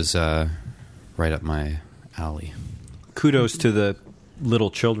was right up my alley. Kudos to the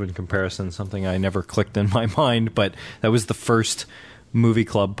little children comparison, something I never clicked in my mind, but that was the first movie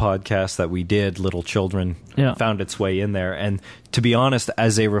club podcast that we did. Little Children found its way in there. And to be honest,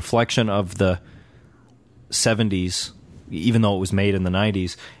 as a reflection of the 70s, even though it was made in the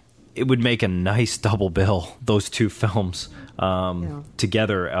 90s, it would make a nice double bill, those two films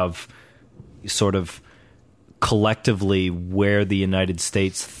together, of sort of collectively where the United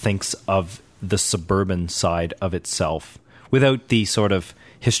States thinks of the suburban side of itself, without the sort of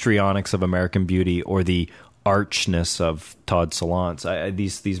histrionics of American Beauty or the archness of Todd Solondz.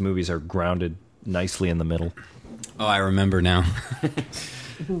 These movies are grounded nicely in the middle. Oh, I remember now.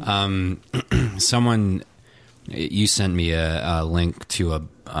 You sent me a link to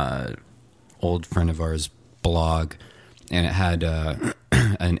a old friend of ours blog, and it had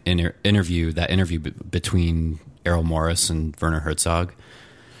an interview between Errol Morris and Werner Herzog.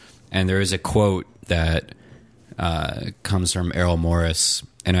 And there is a quote that comes from Errol Morris,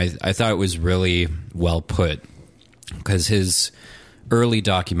 and I thought it was really well put, because his early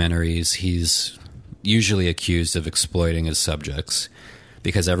documentaries, he's usually accused of exploiting his subjects.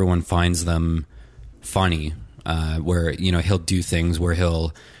 because everyone finds them funny. Where he'll do things where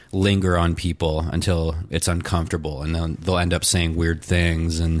he'll linger on people until it's uncomfortable, and then they'll end up saying weird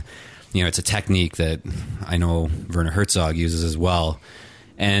things. And it's a technique that I know Werner Herzog uses as well.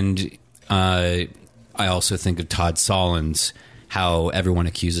 And I also think of Todd Solondz, how everyone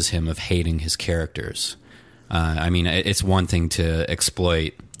accuses him of hating his characters. It's one thing to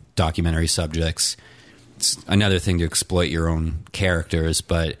exploit documentary subjects. It's another thing to exploit your own characters,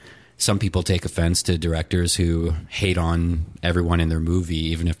 but some people take offense to directors who hate on everyone in their movie,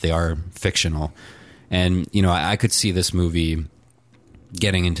 even if they are fictional. And, I could see this movie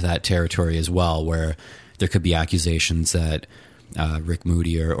getting into that territory as well, where there could be accusations that Rick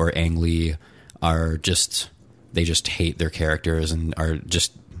Moody or Ang Lee they just hate their characters and are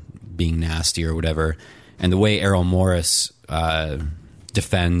just being nasty or whatever. And the way Errol Morris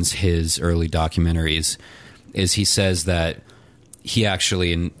defends his early documentaries is he says that he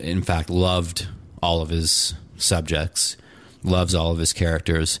actually, in fact, loved all of his subjects, loves all of his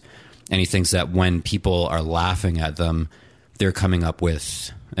characters, and he thinks that when people are laughing at them, they're coming up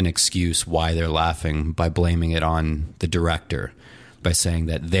with an excuse why they're laughing by blaming it on the director, by saying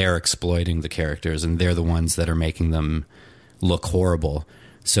that they're exploiting the characters and they're the ones that are making them look horrible.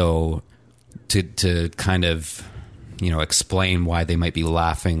 So to kind of, explain why they might be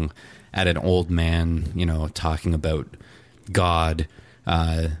laughing at an old man, talking about God,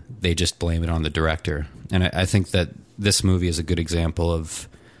 they just blame it on the director. And I think that this movie is a good example of,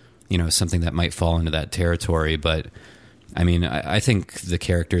 something that might fall into that territory. But I think the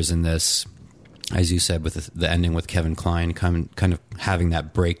characters in this, as you said, with the ending with Kevin Kline kind of having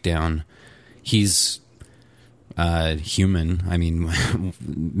that breakdown, he's human.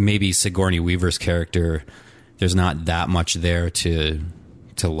 Maybe Sigourney Weaver's character, there's not that much there to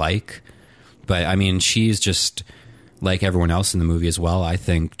like, but she's just like everyone else in the movie as well. I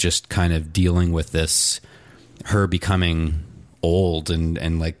think just kind of dealing with this, her becoming old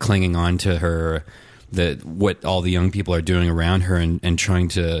and like clinging on to her, what all the young people are doing around her and trying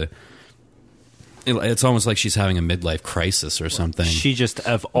to. It's almost like she's having a midlife crisis or something. She just,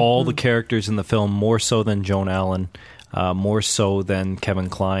 of all the characters in the film, more so than Joan Allen, more so than Kevin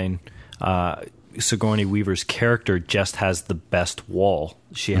Kline, Sigourney Weaver's character just has the best wall.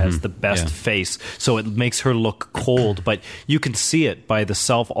 She has the best face, so it makes her look cold. But you can see it by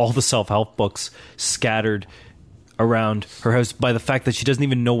all the self-help books scattered around her house, by the fact that she doesn't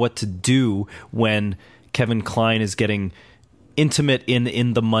even know what to do when Kevin Kline is getting intimate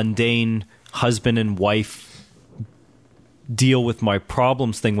in the mundane husband and wife deal with my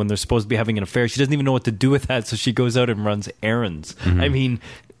problems thing when they're supposed to be having an affair. She doesn't even know what to do with that, so she goes out and runs errands.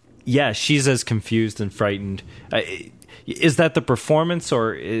 Yeah, she's as confused and frightened. Is that the performance,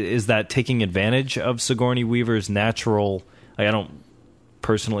 or is that taking advantage of Sigourney Weaver's natural... I don't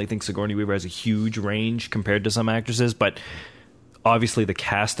personally think Sigourney Weaver has a huge range compared to some actresses, but obviously the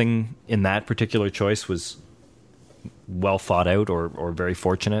casting in that particular choice was well thought out or very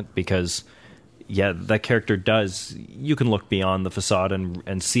fortunate, because that character does, you can look beyond the facade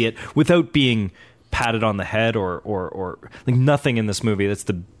and see it without being patted on the head or like nothing in this movie. That's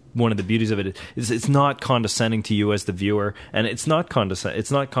one of the beauties of it is it's not condescending to you as the viewer, and it's not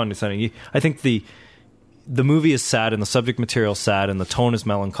condescending. I think the movie is sad and the subject material is sad and the tone is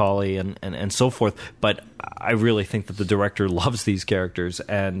melancholy and so forth, but I really think that the director loves these characters,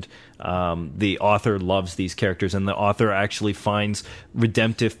 and the author loves these characters, and the author actually finds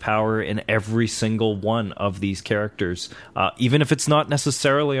redemptive power in every single one of these characters, even if it's not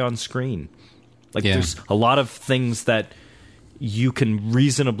necessarily on screen. There's a lot of things that you can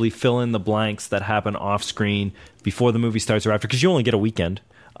reasonably fill in the blanks that happen off screen before the movie starts or after, because you only get a weekend.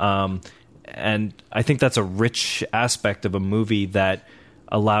 And I think that's a rich aspect of a movie that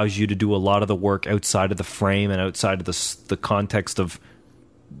allows you to do a lot of the work outside of the frame and outside of the context of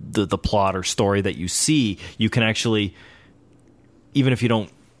the plot or story that you see. You can actually, even if you don't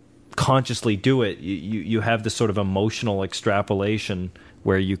consciously do it, you have this sort of emotional extrapolation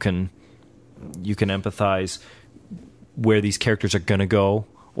where you can empathize where these characters are going to go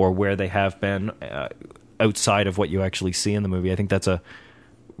or where they have been outside of what you actually see in the movie. I think that's a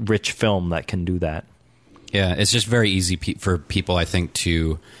rich film that can do that. Yeah, it's just very easy for people, I think,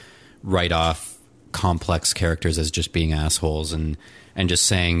 to write off complex characters as just being assholes and just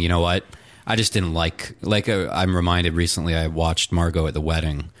saying, you know what, I just didn't I'm reminded recently I watched Margot at the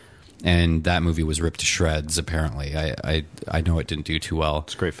Wedding, and that movie was ripped to shreds, apparently. I know it didn't do too well.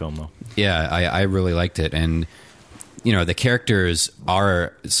 It's a great film, though. Yeah, I really liked it. And, the characters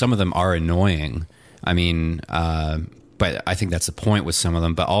some of them are annoying. But I think that's the point with some of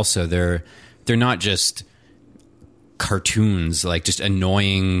them. But also, they're not just cartoons, like just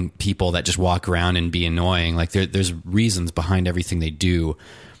annoying people that just walk around and be annoying. Like there's reasons behind everything they do.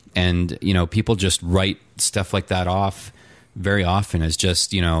 And, you know, people just write stuff like that off very often as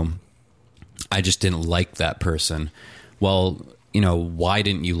just, you know, I just didn't like that person. Well, you know, why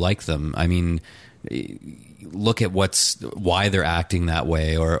didn't you like them? I mean, look at why they're acting that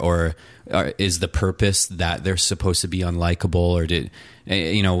way, or is the purpose that they're supposed to be unlikable, or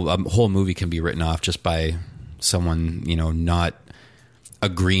you know, a whole movie can be written off just by someone, you know, not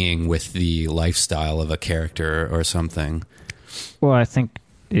agreeing with the lifestyle of a character or something. Well, I think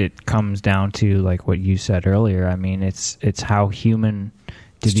it comes down to like what you said earlier. I mean, it's how human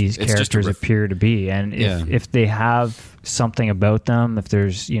do these characters appear to be, and if they have something about them, if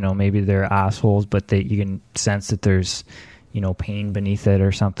there's, you know, maybe they're assholes, but you can sense that there's, you know, pain beneath it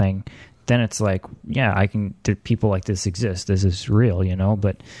or something, then it's like, yeah, people like this exist. This is real, you know.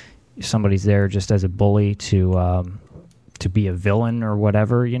 But if somebody's there just as a bully to be a villain or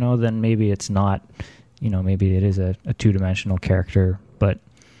whatever, you know, then maybe it's not, you know, maybe it is a two-dimensional character. But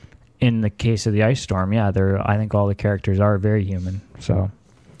in the case of the Ice Storm, yeah, I think all the characters are very human. So,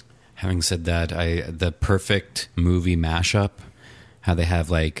 having said that, the perfect movie mashup, how they have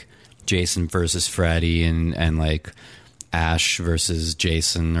like Jason versus Freddy and like Ash versus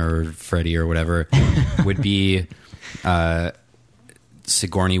Jason or Freddy or whatever, would be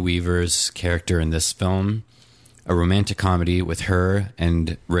Sigourney Weaver's character in this film, a romantic comedy with her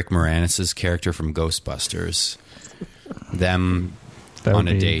and Rick Moranis' character from Ghostbusters. Them on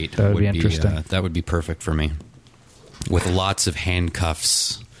a date would be interesting. That would be perfect for me, with lots of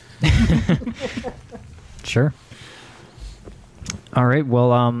handcuffs. Sure. All right.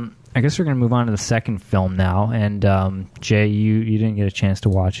 Well, I guess we're going to move on to the second film now. And Jay, you didn't get a chance to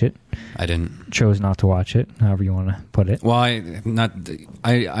watch it. I didn't. Chose not to watch it, however you want to put it. Well,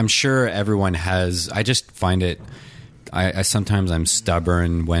 I'm sure everyone has. I just find it. I sometimes I'm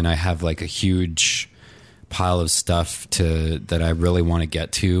stubborn when I have like a huge pile of stuff that I really want to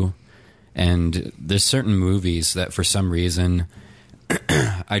get to, and there's certain movies that for some reason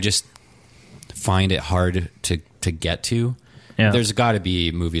I just find it hard to get to. Yeah. There's got to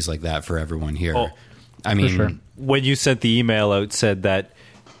be movies like that for everyone here. Oh, I mean, sure. When you sent the email out, said that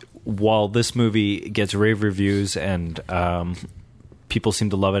while this movie gets rave reviews and people seem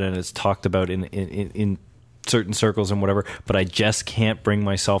to love it and it's talked about in certain circles and whatever, but I just can't bring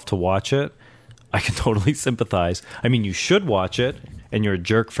myself to watch it, I can totally sympathize. I mean, you should watch it, and you're a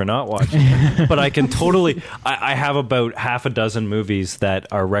jerk for not watching it. But I can totally... I have about half a dozen movies that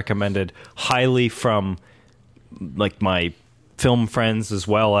are recommended highly from like my film friends as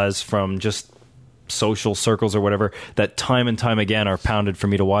well as from just social circles or whatever, that time and time again are pounded for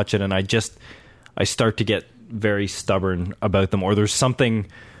me to watch it, and I start to get very stubborn about them, or there's something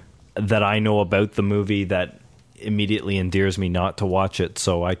that I know about the movie that immediately endears me not to watch it,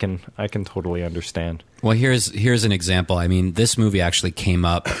 so I can totally understand. Well, here's an example. I mean, this movie actually came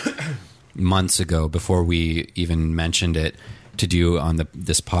up months ago before we even mentioned it to do on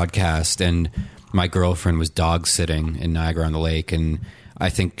this podcast, and my girlfriend was dog sitting in Niagara-on-the-Lake, and I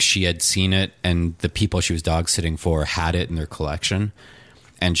think she had seen it, and the people she was dog sitting for had it in their collection,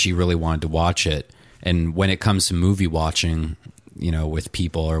 and she really wanted to watch it. And when it comes to movie watching, you know, with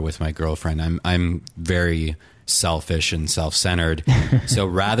people or with my girlfriend, I'm very selfish and self-centered. So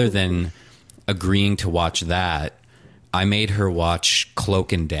rather than agreeing to watch that, I made her watch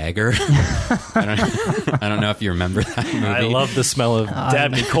Cloak and Dagger. I don't know if you remember that movie. I love the smell of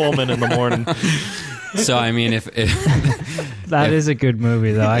Dabney Coleman in the morning. So I mean, if that is a good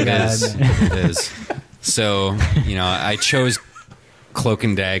movie, though. It is. So, you know, I chose Cloak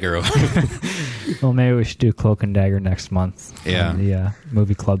and Dagger. Well, maybe we should do Cloak and Dagger next month. Yeah, on the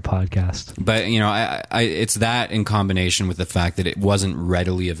Movie Club podcast. But you know, I it's that in combination with the fact that it wasn't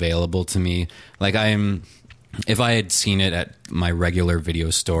readily available to me. Like if I had seen it at my regular video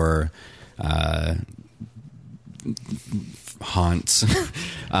store, haunts,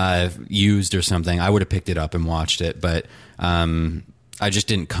 used or something, I would have picked it up and watched it. But I just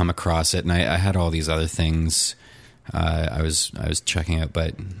didn't come across it, and I had all these other things I was checking out.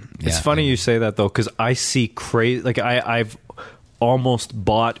 But yeah. It's funny you say that though, because I see crazy. Like I've almost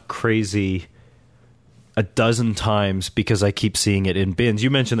bought C.R.A.Z.Y a dozen times because I keep seeing it in bins.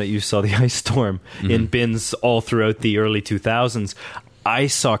 You mentioned that you saw the Ice Storm in bins all throughout the early 2000s. I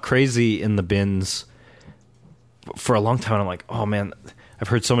saw C.R.A.Z.Y in the bins for a long time, and I'm like, oh man, I've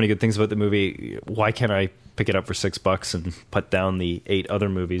heard so many good things about the movie. Why can't I pick it up for $6 and put down the 8 other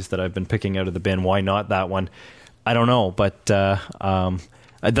movies that I've been picking out of the bin? Why not that one? I don't know, but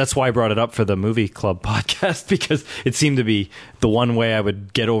that's why I brought it up for the Movie Club podcast, because it seemed to be the one way I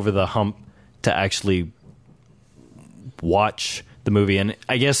would get over the hump to actually watch the movie. And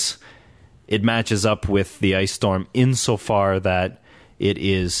I guess it matches up with the Ice Storm insofar that it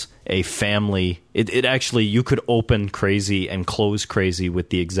is a family. It actually, you could open Crazy and close Crazy with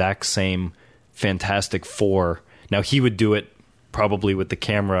the exact same Fantastic Four. Now, he would do it probably with the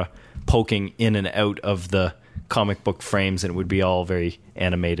camera poking in and out of the comic book frames, and it would be all very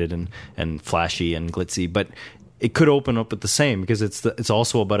animated and flashy and glitzy. But it could open up with the same, because it's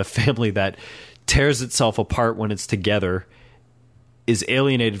also about a family that tears itself apart when it's together, is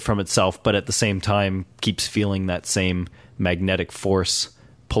alienated from itself, but at the same time keeps feeling that same magnetic force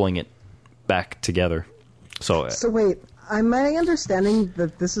pulling it back together. So wait, am I understanding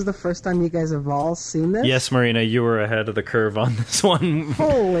that this is the first time you guys have all seen this? Yes, Marina, you were ahead of the curve on this one.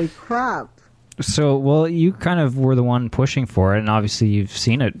 Holy crap. So, well, you kind of were the one pushing for it, and obviously you've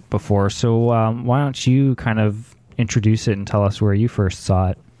seen it before, so why don't you kind of introduce it and tell us where you first saw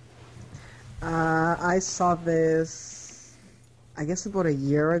it? I saw this, I guess, about a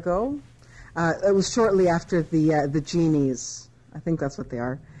year ago. It was shortly after the Genies. I think that's what they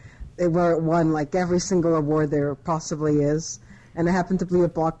are. They won like every single award there possibly is. And it happened to be a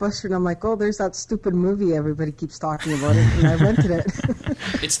blockbuster, and I'm like, oh, there's that stupid movie everybody keeps talking about it, and I rented it.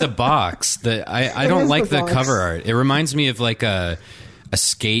 It's the box. I don't like the cover art. It reminds me of like a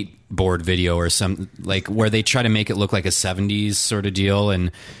skateboard video or some, like, where they try to make it look like a 70s sort of deal,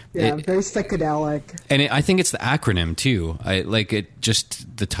 and yeah, very psychedelic. And I think it's the acronym too. I like it,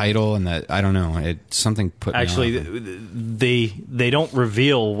 just the title and that. I don't know. It something put me actually off. they don't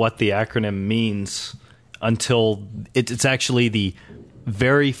reveal what the acronym means until it's actually the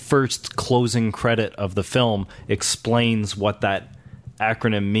very first closing credit of the film explains what that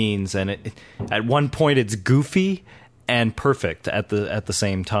acronym means, and at one point it's goofy and perfect at the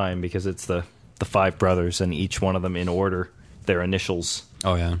same time, because it's the five brothers, and each one of them in order, their initials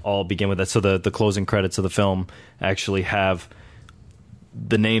all begin with that. So the closing credits of the film actually have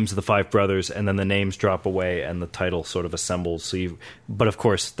the names of the five brothers, and then the names drop away and the title sort of assembles. But of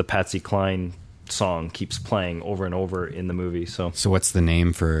course the Patsy Cline song keeps playing over and over in the movie. So what's the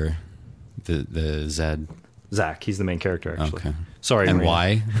name for the Zed? Zach. He's the main character, actually. Okay. Sorry, and Maria.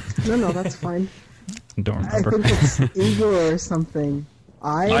 why? No, that's fine. Don't I remember. think it's Igor or something.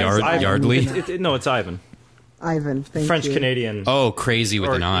 Yardley? No, it's Ivan. Ivan, thank French you. Canadian. Oh, Crazy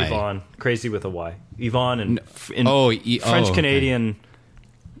with an I. Yvonne. Crazy with a Y. Yvonne and French Canadian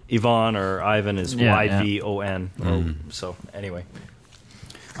Yvonne or Ivan is Y-V-O-N. Mm. So anyway.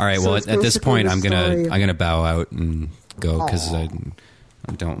 All right. So Well, it's at this point, I'm basically gonna bow out and go, because I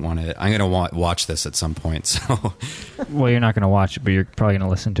don't want to. I'm gonna watch this at some point. So, Well, you're not going to watch it, but you're probably going to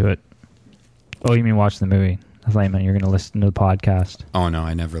listen to it. Oh, you mean watch the movie? I thought you meant you're going to listen to the podcast. oh no,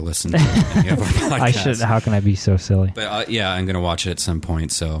 I never listened to any of our podcasts. I should. How can I be so silly? But yeah, I'm gonna watch it at some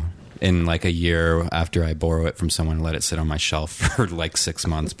point. So, in like a year after I borrow it from someone and let it sit on my shelf for like 6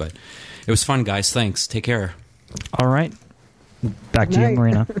 months. But it was fun, guys. Thanks. Take care. All right. Back to you, Night.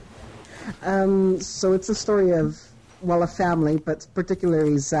 Marina. So it's a story of, well, a family, but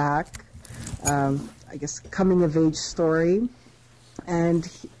particularly Zach. I guess coming of age story. And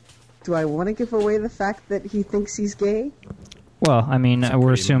do I want to give away the fact that he thinks he's gay? Well, I mean,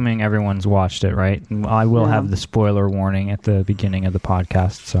 we're assuming everyone's watched it, right? I will have the spoiler warning at the beginning of the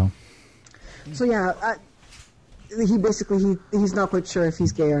podcast, so. So yeah, he basically, he's not quite sure if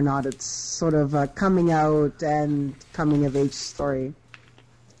he's gay or not. It's sort of a coming out and coming of age story.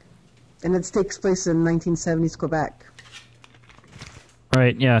 And it takes place in 1970s Quebec.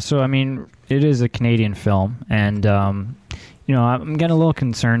 Right, yeah. So, I mean, it is a Canadian film, and, you know, I'm getting a little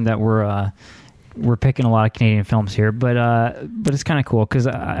concerned that we're picking a lot of Canadian films here, but it's kind of cool, because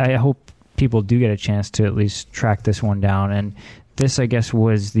I hope people do get a chance to at least track this one down. And this, I guess,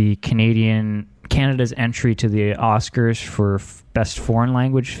 was the Canada's entry to the Oscars for Best Foreign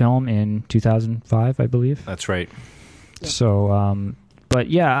Language Film in 2005, I believe. That's right. Yeah. So, but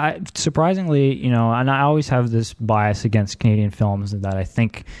yeah, surprisingly, you know, and I always have this bias against Canadian films that I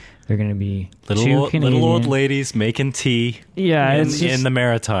think they're going to be little old ladies making tea. Yeah, in the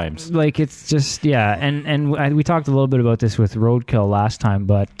Maritimes. Like, it's just, yeah, and we talked a little bit about this with Roadkill last time,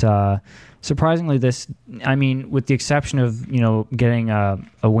 but surprisingly, this, I mean, with the exception of, you know, getting a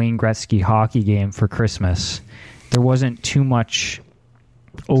Wayne Gretzky hockey game for Christmas, there wasn't too much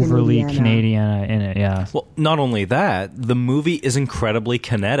overly Canadian in it. Yeah. Well, not only that, the movie is incredibly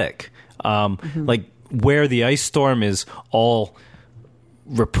kinetic. Like, where the Ice Storm is all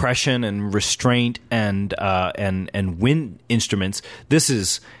repression and restraint and wind instruments, this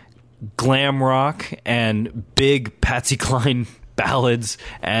is glam rock and big Patsy Cline ballads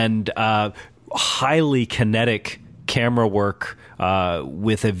and highly kinetic camera work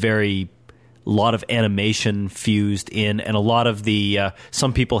with a very lot of animation fused in, and a lot of the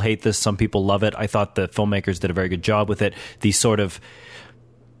some people hate this, some people love it. I thought the filmmakers did a very good job with it.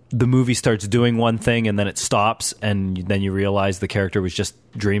 The movie starts doing one thing and then it stops, and then you realize the character was just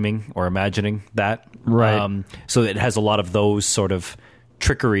dreaming or imagining that. Right. So it has a lot of those sort of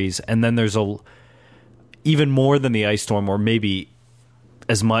trickeries, and then there's even more than the ice storm, or maybe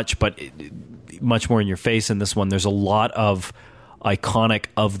as much, but much more in your face in this one. There's a lot of iconic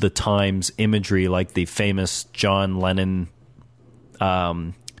of the times imagery, like the famous John Lennon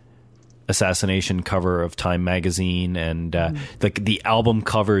assassination cover of Time magazine, and the album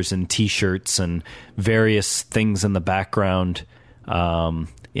covers and T-shirts and various things in the background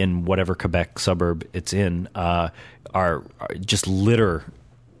in whatever Quebec suburb it's in are just litter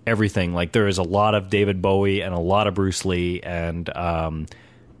everything. Like, there is a lot of David Bowie and a lot of Bruce Lee, and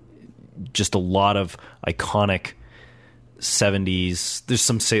just a lot of iconic 70s.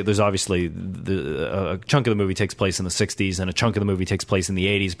 There's obviously a chunk of the movie takes place in the 60s, and a chunk of the movie takes place in the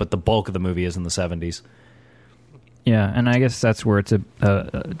 80s, but the bulk of the movie is in the 70s. Yeah, and I guess that's where it's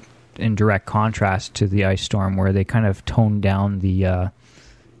in direct contrast to the Ice Storm, where they kind of toned down the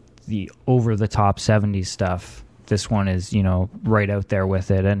over the top 70s stuff. This one is, right out there with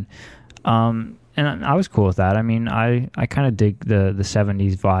it, and I was cool with that. I mean, I kind of dig the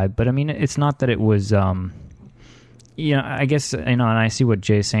 70s vibe, but I mean, it's not that it was I guess, and I see what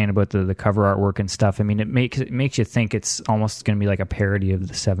Jay's saying about the cover artwork and stuff. I mean, it makes you think it's almost going to be like a parody of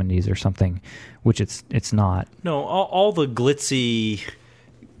the 70s or something, which it's not. No, all the glitzy,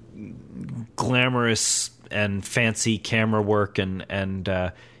 glamorous, and fancy camera work and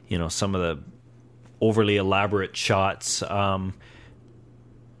some of the overly elaborate shots,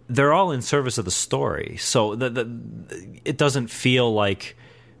 they're all in service of the story. So it doesn't feel like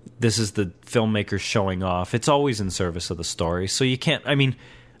this is the filmmaker showing off. It's always in service of the story. So you can't... I mean,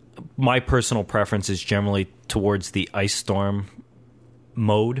 my personal preference is generally towards the Ice Storm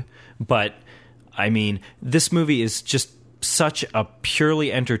mode. But, I mean, this movie is just such a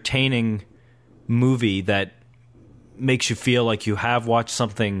purely entertaining movie that makes you feel like you have watched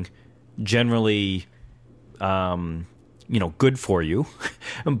something generally, good for you.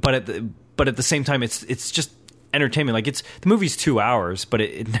 But at the same time, it's just entertainment. Like, the movie's 2 hours, but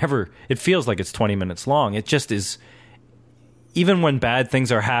it feels like it's 20 minutes long. It just is. Even when bad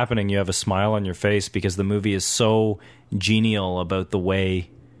things are happening, you have a smile on your face because the movie is so genial about the way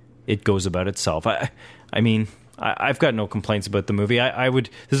it goes about itself. I've got no complaints about the movie.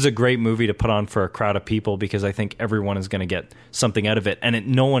 This is a great movie to put on for a crowd of people because I think everyone is going to get something out of it, and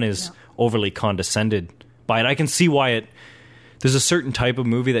no one is overly condescended by it. I can see why there's a certain type of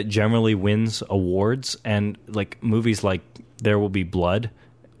movie that generally wins awards, and like movies like There Will Be Blood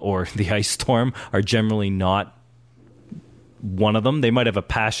or The Ice Storm are generally not one of them. They might have a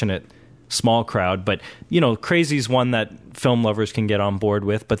passionate small crowd, but C.R.A.Z.Y is one that film lovers can get on board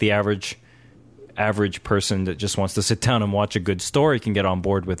with, but the average person that just wants to sit down and watch a good story can get on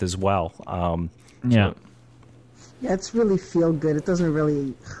board with as well. Yeah, it's really feel good. It doesn't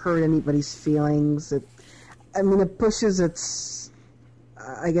really hurt anybody's feelings. It pushes its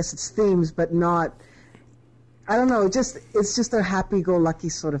themes, but not. I don't know. It's just a happy-go-lucky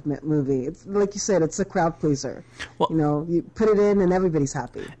sort of movie. It's like you said, it's a crowd pleaser. Well, you put it in and everybody's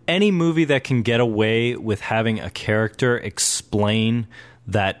happy. Any movie that can get away with having a character explain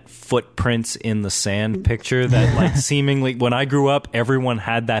that footprints in the sand picture that, like, seemingly when I grew up, everyone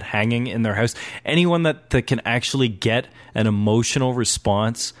had that hanging in their house. Anyone that can actually get an emotional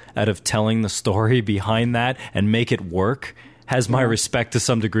response out of telling the story behind that and make it work has my respect to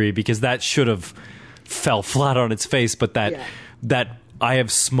some degree, because that should have fell flat on its face. But that I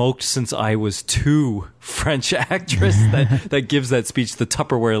have smoked since I was 2 French actress that gives that speech, the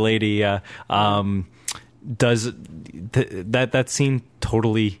Tupperware lady, does that scene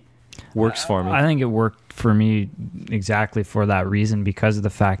totally works for me. I think it worked for me exactly for that reason, because of the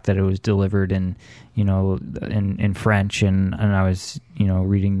fact that it was delivered in in French, and I was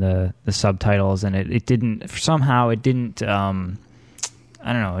reading the subtitles, and it didn't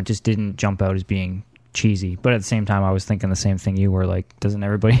I don't know, it just didn't jump out as being cheesy. But at the same time, I was thinking the same thing you were, like, doesn't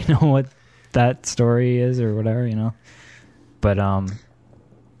everybody know what that story is or whatever, But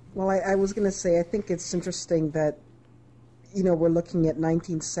well, I was going to say, I think it's interesting that, we're looking at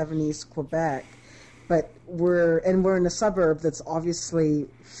 1970s Quebec, but we're in a suburb that's obviously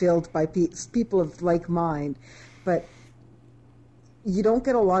filled by people of like mind, but you don't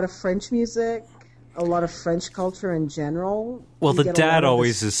get a lot of French music, a lot of French culture in general. Well, the dad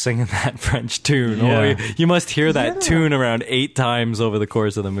always is singing that French tune. Yeah. You must hear that tune around 8 times over the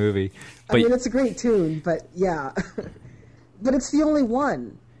course of the movie. But it's a great tune, but yeah. But it's the only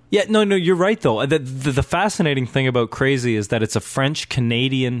one. Yeah, no, you're right, though. The fascinating thing about C.R.A.Z.Y is that it's a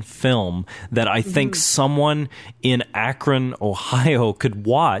French-Canadian film that I think someone in Akron, Ohio could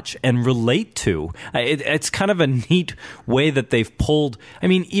watch and relate to. It's kind of a neat way that they've pulled... I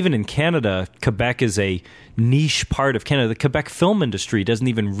mean, even in Canada, Quebec is a niche part of Canada. The Quebec film industry doesn't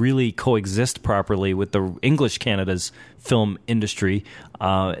even really coexist properly with the English Canada's film industry.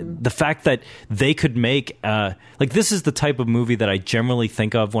 The fact that they could make this is the type of movie that I generally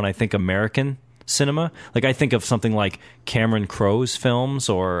think of when I think American cinema. Like I think of something like Cameron Crowe's films,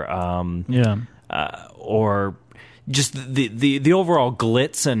 or just the overall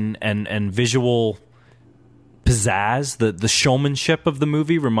glitz and visual pizzazz. The showmanship of the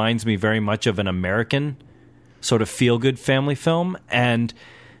movie reminds me very much of an American sort of feel-good family film, and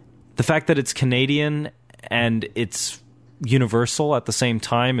the fact that it's Canadian and it's universal at the same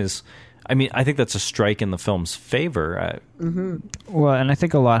time is, I mean, I think that's a strike in the film's favor. Well, and I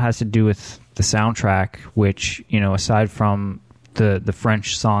think a lot has to do with the soundtrack, which, you know, aside from the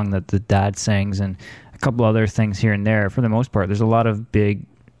French song that the dad sings and a couple other things here and there, for the most part, there's a lot of big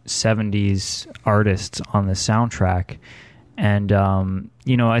 70s artists on the soundtrack. And,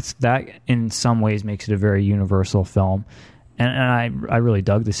 you know, it's that in some ways makes it a very universal film. And I really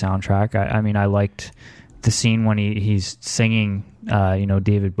dug the soundtrack. I mean, I liked the scene when he's singing, you know,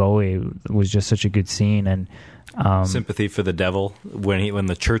 David Bowie was just such a good scene. And Sympathy for the Devil, when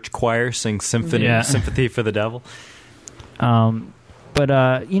the church choir sings Sympathy for the Devil.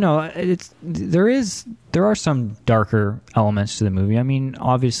 But you know, there are some darker elements to the movie. I mean,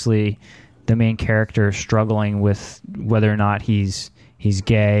 obviously, the main character is struggling with whether or not he's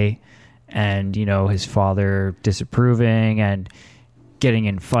gay, and you know, his father disapproving and getting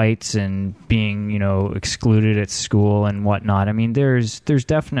in fights and being, you know, excluded at school and whatnot. I mean, there's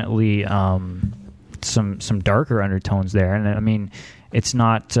definitely some darker undertones there, and I mean, it's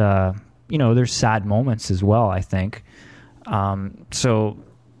not you know, there's sad moments as well, I think. So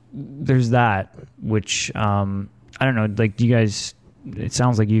there's that, which I don't know, like, you guys, it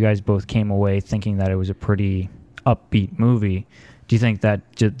sounds like you guys both came away thinking that it was a pretty upbeat movie. Do you think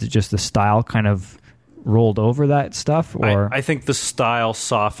that just the style kind of rolled over that stuff, or I think the style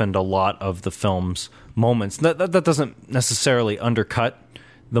softened a lot of the film's moments. That doesn't necessarily undercut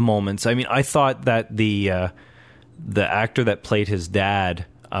the moments. I mean, I thought that the actor that played his dad,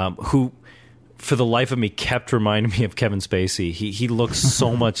 who for the life of me kept reminding me of Kevin Spacey. He looks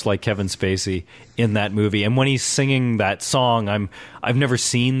so much like Kevin Spacey in that movie. And when he's singing that song, I've never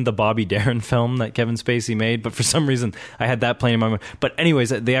seen the Bobby Darin film that Kevin Spacey made, but for some reason I had that playing in my mind. But anyways,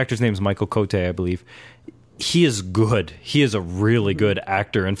 the actor's name is Michael Cote, I believe. He is good. He is a really good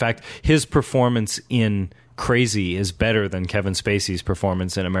actor. In fact, his performance in C.R.A.Z.Y is better than Kevin Spacey's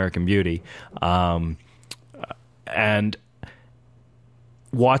performance in American Beauty. And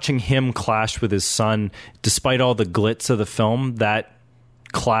watching him clash with his son, despite all the glitz of the film, that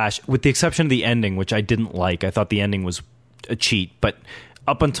clash, with the exception of the ending, which I didn't like. I thought the ending was a cheat. But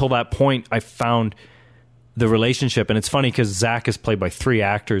up until that point, I found the relationship, and it's funny because Zach is played by 3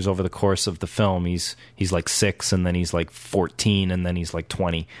 actors over the course of the film. He's like 6, and then he's like 14, and then he's like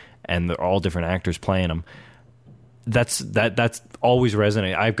 20, and they're all different actors playing him. That's always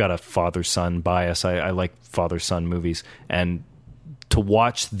resonated. I've got a father-son bias. I like father-son movies, and to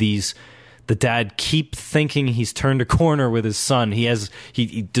watch the dad keep thinking he's turned a corner with his son.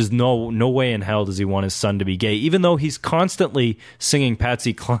 He does no way in hell does he want his son to be gay, even though he's constantly singing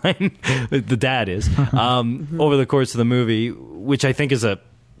Patsy Cline. The dad is over the course of the movie, which I think is a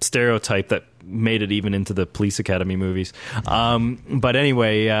stereotype that made it even into the Police Academy movies. But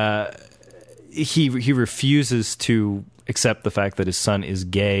anyway, he refuses to accept the fact that his son is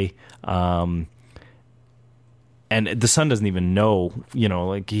gay. And the son doesn't even know, you know,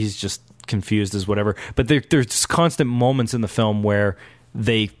 like, he's just confused as whatever. But there's constant moments in the film where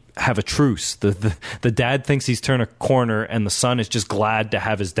they have a truce. The dad thinks he's turned a corner, and the son is just glad to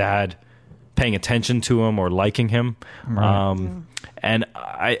have his dad paying attention to him or liking him. Right. And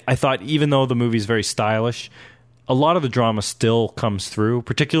I thought, even though the movie's very stylish, a lot of the drama still comes through,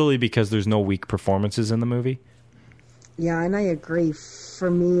 particularly because there's no weak performances in the movie. Yeah, and I agree. For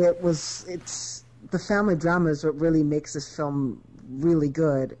me, it's the family drama is what really makes this film really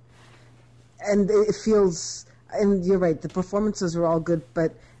good. And it feels, and you're right, the performances are all good,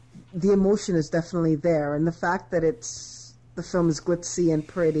 but the emotion is definitely there. And the fact that the film is glitzy and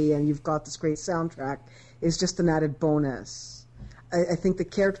pretty and you've got this great soundtrack is just an added bonus. I think the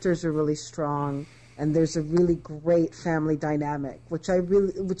characters are really strong, and there's a really great family dynamic, which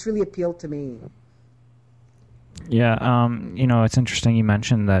really appealed to me. Yeah, you know, it's interesting you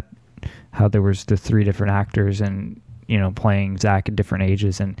mentioned that how there was the 3 different actors, and playing Zach at different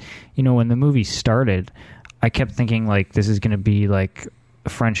ages. And when the movie started, I kept thinking like this is going to be like a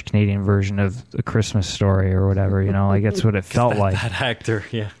French Canadian version of A Christmas Story or whatever. Like that's what it felt like. That actor,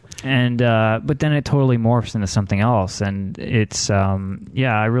 yeah. And but then it totally morphs into something else, and it's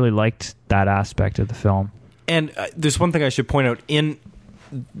I really liked that aspect of the film. And there's one thing I should point out.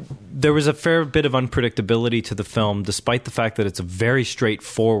 There was a fair bit of unpredictability to the film, despite the fact that it's a very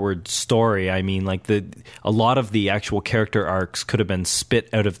straightforward story. I mean, like a lot of the actual character arcs could have been spit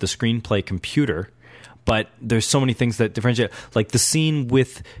out of the screenplay computer, but there's so many things that differentiate. Like the scene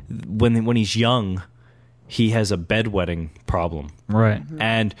with when he's young, he has a bedwetting problem, right?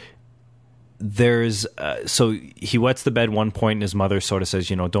 And there's so he wets the bed one point, and his mother sort of says,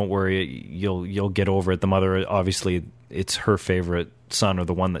 don't worry, you'll get over it. The mother, obviously, it's her favorite son, or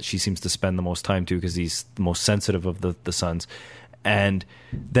the one that she seems to spend the most time to, because he's the most sensitive of the sons. And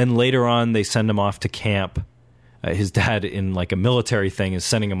then later on, they send him off to camp. His dad, in like a military thing, is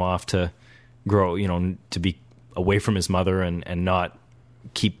sending him off to grow, to be away from his mother and not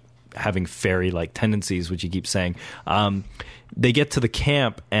keep having fairy-like tendencies, which he keeps saying. They get to the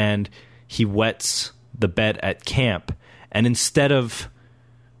camp, and he wets the bed at camp, and instead of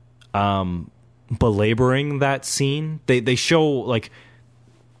belaboring that scene, they show like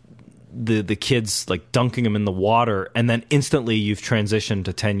the kids like dunking him in the water, and then instantly you've transitioned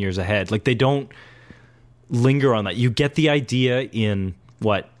to 10 years ahead. Like they don't linger on that. You get the idea in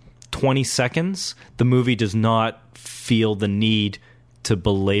 20 seconds. The movie does not feel the need to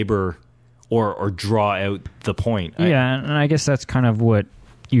belabor or draw out the point. And I guess that's kind of what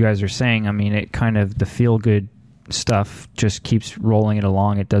you guys are saying. I mean, it kind of, the feel good stuff just keeps rolling it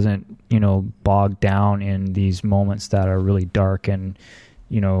along. It doesn't, bog down in these moments that are really dark and,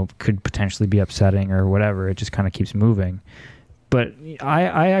 could potentially be upsetting or whatever. It just kind of keeps moving. But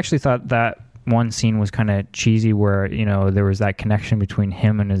I actually thought that one scene was kind of cheesy where, there was that connection between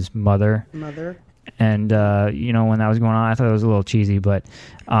him and his mother. And, when that was going on, I thought it was a little cheesy, but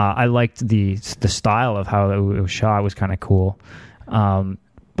I liked the style of how it was shot. It was kind of cool.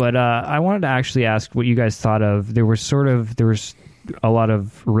 But I wanted to actually ask what you guys thought of. There was a lot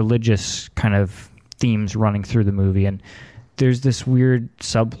of religious kind of themes running through the movie, and there's this weird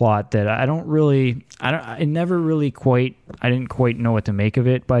subplot that I didn't quite know what to make of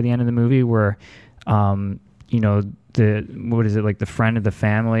it by the end of the movie, where, the friend of the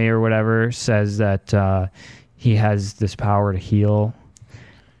family or whatever says that he has this power to heal.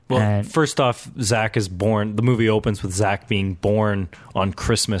 Well, first off, Zach is born. The movie opens with Zach being born on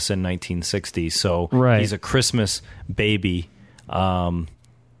Christmas in 1960. So he's a Christmas baby. And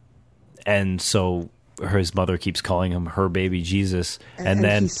so his mother keeps calling him her baby Jesus. And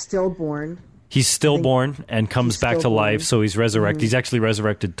then he's still born. He's still born and comes back to life. So he's resurrected. Mm-hmm. He's actually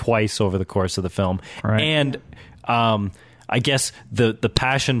resurrected twice over the course of the film. Right. And I guess the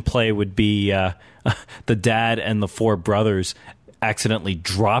passion play would be the dad and the four brothers accidentally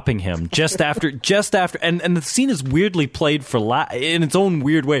dropping him just after and the scene is weirdly played for in its own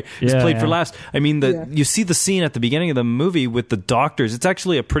weird way. It's played for laughs. I mean, you see the scene at the beginning of the movie with the doctors. It's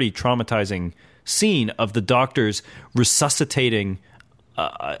actually a pretty traumatizing scene of the doctors resuscitating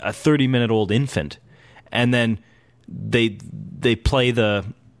a 30-minute-old infant, and then they play the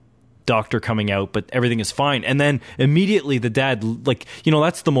doctor coming out, but everything is fine, and then immediately the dad,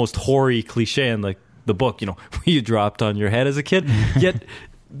 that's the most hoary cliche in the book, you dropped on your head as a kid. Yet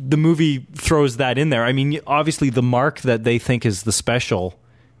the movie throws that in there. I mean, obviously the mark that they think is the special,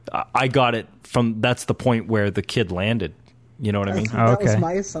 I got it from, that's the point where the kid landed. You know what I mean? That was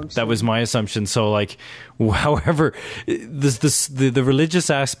my assumption. That was my assumption. So, however, the religious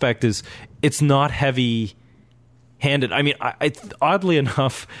aspect is, it's not heavy-handed. I mean, I oddly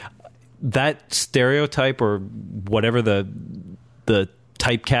enough, that stereotype or whatever the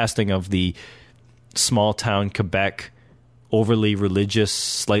typecasting of the small town Quebec, overly religious,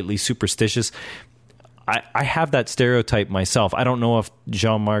 slightly superstitious, I have that stereotype myself. I don't know if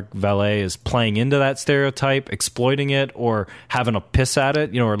Jean-Marc Vallée is playing into that stereotype, exploiting it, or having a piss at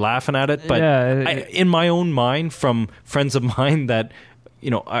it, or laughing at it. But in my own mind, from friends of mine that,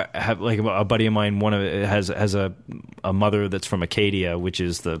 I have a buddy of mine, one of it has a mother that's from Acadia, which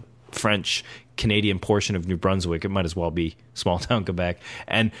is the French Canadian portion of New Brunswick. It might as well be small town Quebec.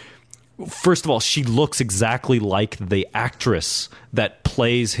 And first of all, she looks exactly like the actress that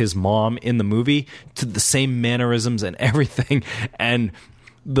plays his mom in the movie, to the same mannerisms and everything, and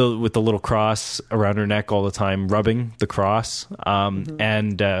with the little cross around her neck all the time, rubbing the cross, and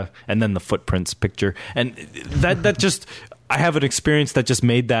then the footprints picture, and that just, I have an experience that just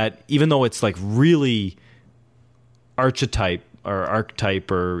made that, even though it's really archetype or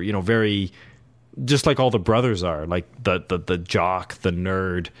very just like all the brothers are, like the jock, the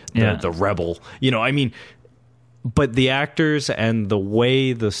nerd, the rebel. I mean, but the actors and the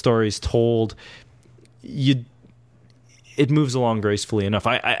way the story's told, it moves along gracefully enough.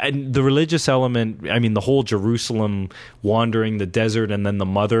 The religious element, I mean, the whole Jerusalem wandering the desert, and then the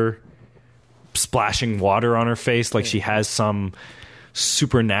mother splashing water on her face like she has some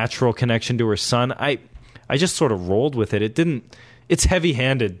supernatural connection to her son. I just sort of rolled with it. It's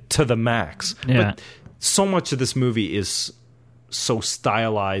heavy-handed to the max. Yeah. But so much of this movie is so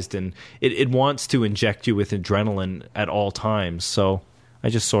stylized, and it wants to inject you with adrenaline at all times. So I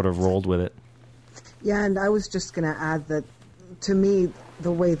just sort of rolled with it. Yeah, and I was just going to add that, to me,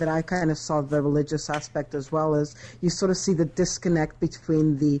 the way that I kind of saw the religious aspect as well is you sort of see the disconnect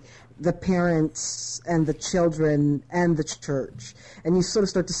between the parents and the children and the church. And you sort of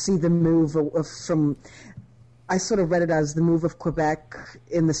start to see the move from... I sort of read it as the move of Quebec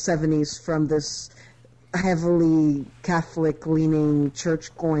in the 70s from this heavily Catholic-leaning,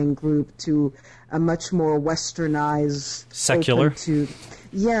 church-going group to a much more westernized... Secular?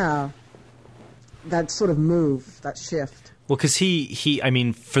 That sort of move, that shift. Well, because I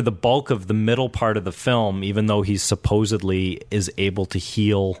mean, for the bulk of the middle part of the film, even though he supposedly is able to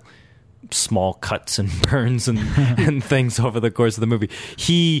heal small cuts and burns and things over the course of the movie,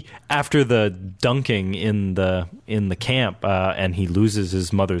 he, after the dunking in the camp, and he loses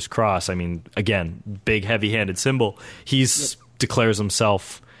his mother's cross, I mean, again, big heavy-handed symbol, declares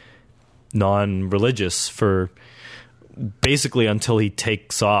himself non-religious for basically until he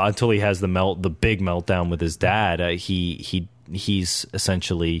has the big meltdown with his dad. He's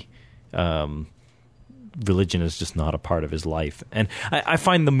essentially, religion is just not a part of his life. And I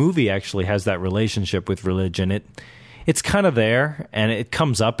find the movie actually has that relationship with religion. It's kind of there, and it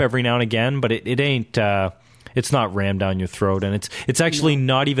comes up every now and again, but it ain't, it's not rammed down your throat. And it's actually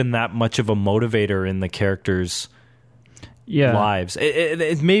not even that much of a motivator in the characters' lives. It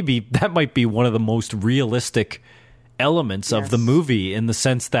that might be one of the most realistic elements of the movie, in the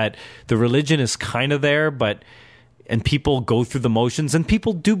sense that the religion is kind of there, and people go through the motions, and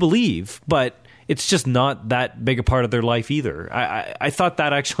people do believe, but it's just not that big a part of their life either. I thought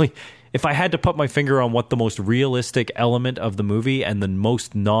that actually, if I had to put my finger on what the most realistic element of the movie and the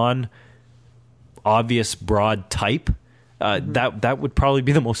most non-obvious broad type, that would probably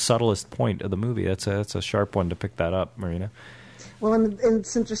be the most subtlest point of the movie. That's a sharp one to pick that up, Marina. Well, and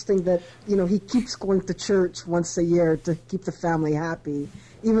it's interesting that, he keeps going to church once a year to keep the family happy,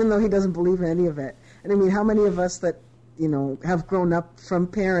 even though he doesn't believe in any of it. And I mean, how many of us that, have grown up from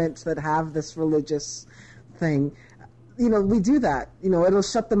parents that have this religious thing, we do that. It'll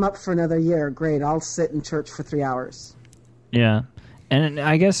shut them up for another year. Great, I'll sit in church for 3 hours. Yeah. And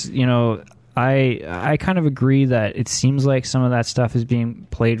I guess, I kind of agree that it seems like some of that stuff is being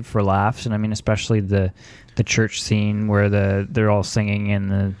played for laughs. And I mean, especially the church scene where they're all singing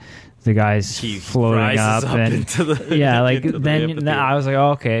and the guy's floating up and into the then I was like,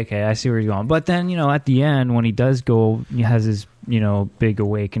 oh, okay, I see where he's going. But then at the end, when he does go, he has his big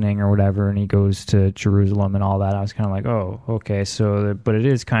awakening or whatever, and he goes to Jerusalem and all that. I was kind of like, oh, okay, so but it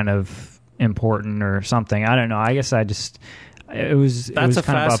is kind of important or something. I don't know. I guess that's a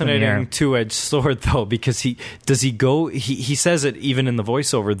fascinating two-edged sword, though, because he says it even in the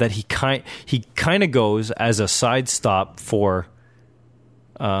voiceover that he kind of goes as a side stop for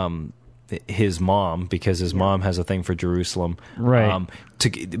his mom, because his mom has a thing for Jerusalem, right?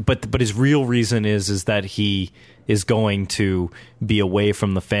 But his real reason is that he is going to be away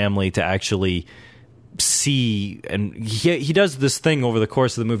from the family to actually see, and he does this thing over the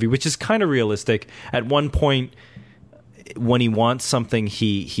course of the movie, which is kind of realistic. At one point, when he wants something,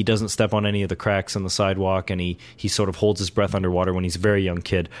 he doesn't step on any of the cracks on the sidewalk, and he sort of holds his breath underwater when he's a very young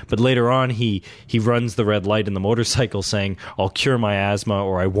kid. But later on, he runs the red light in the motorcycle saying, I'll cure my asthma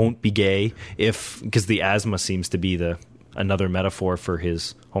or I won't be gay, because the asthma seems to be another metaphor for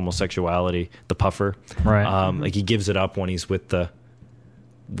his homosexuality, the puffer. Right. Like he gives it up when he's with the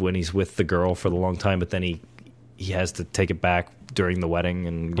girl for the long time, but then he has to take it back during the wedding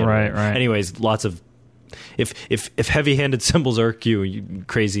and get right. Anyways, lots of if heavy-handed symbols irk you,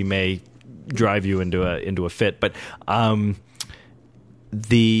 C.R.A.Z.Y may drive you into a fit. But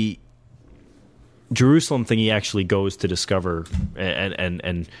the Jerusalem thing, he actually goes to discover,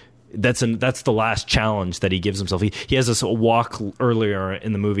 and that's the last challenge that he gives himself. He has this walk earlier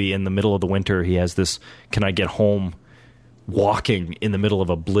in the movie in the middle of the winter. He has this "Can I get home?" walking in the middle of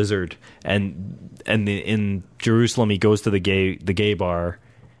a blizzard, and in Jerusalem he goes to the gay bar.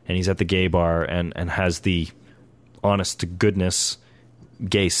 And he's at the gay bar and has the honest to goodness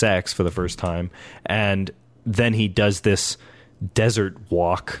gay sex for the first time. And then he does this desert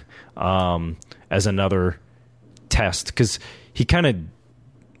walk. And as another test, because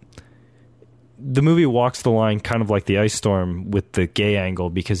the movie walks the line kind of like the Ice Storm with the gay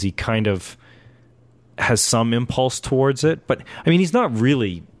angle, because he kind of has some impulse towards it, but I mean, he's not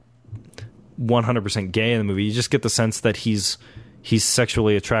really 100% gay in the movie. You just get the sense that he's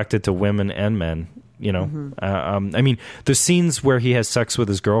sexually attracted to women and men, you know. Mm-hmm. I mean, the scenes where he has sex with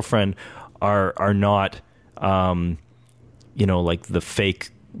his girlfriend are not, you know, like the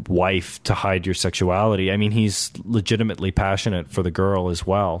fake wife to hide your sexuality. I mean, he's legitimately passionate for the girl as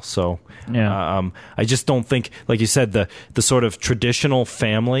well. So yeah. I just don't think, like you said, the sort of traditional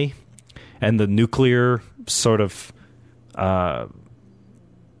family and the nuclear sort of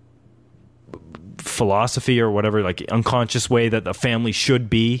philosophy or whatever, like unconscious way that the family should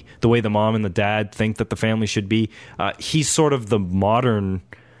be, the way the mom and the dad think that the family should be, he's sort of the modern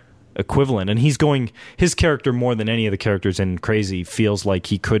equivalent, and his character, more than any of the characters in C.R.A.Z.Y, feels like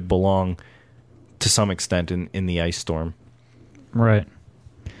he could belong to some extent in the Ice Storm. Right.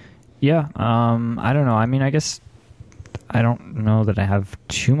 Yeah. I don't know. I mean, I guess I don't know that I have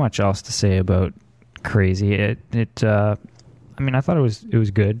too much else to say about C.R.A.Z.Y. I mean, I thought it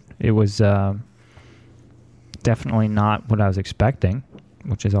was good. It was definitely not what I was expecting,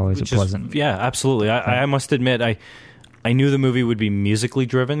 which is always pleasant. Yeah, absolutely. I must admit, I knew the movie would be musically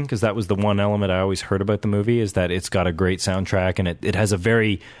driven, because that was the one element I always heard about the movie, is that it's got a great soundtrack, and it has a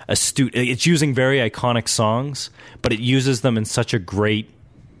very astute... It's using very iconic songs, but it uses them in such a great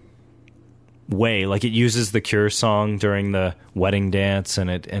way. Like, it uses the Cure song during the wedding dance,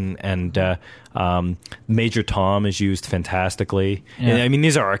 and Major Tom is used fantastically. Yeah. I mean,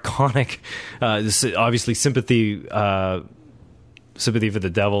 these are iconic. This is obviously Sympathy for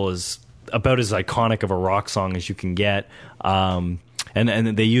the Devil is about as iconic of a rock song as you can get, and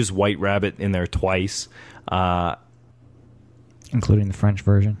they use White Rabbit in there twice, including the French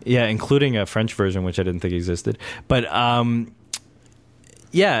version. Yeah, including a French version, which I didn't think existed. But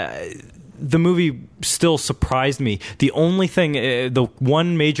yeah, the movie still surprised me. The only thing, the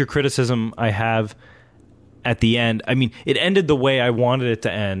one major criticism I have at the end, I mean, it ended the way I wanted it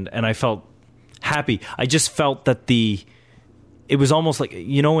to end, and I felt happy. I just felt that it was almost like,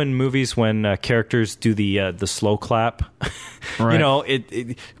 you know, in movies when characters do the slow clap, right. You know,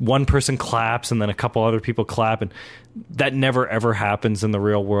 one person claps and then a couple other people clap, and that never ever happens in the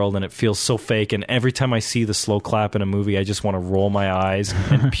real world, and it feels so fake. And every time I see the slow clap in a movie, I just want to roll my eyes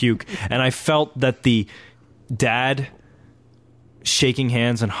and puke. And I felt that the dad shaking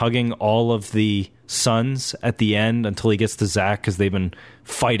hands and hugging all of the sons at the end until he gets to Zach, because they've been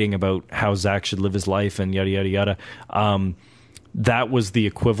fighting about how Zach should live his life and yada yada yada. That was the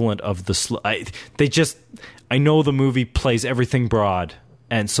equivalent of the I know the movie plays everything broad,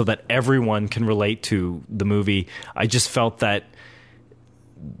 and so that everyone can relate to the movie. I just felt that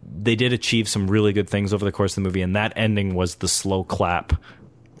they did achieve some really good things over the course of the movie, and that ending was the slow clap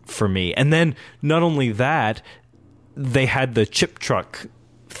for me. And then not only that, they had the chip truck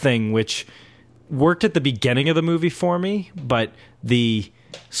thing, which worked at the beginning of the movie for me, but the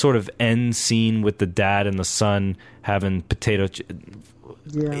sort of end scene with the dad and the son having potato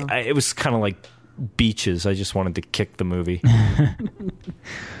it was kind of like Beaches. I just wanted to kick the movie.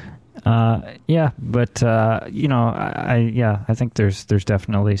 Yeah, but you know, I think there's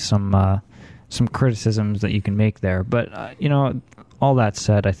definitely some criticisms that you can make there, but you know, all that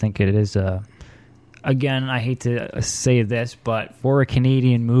said, I think it is again, I hate to say this, but for a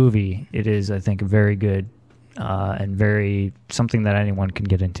Canadian movie, it is, I think, very good. And very something that anyone can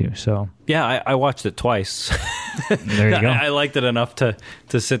get into. So yeah, I watched it twice. There you go. I liked it enough to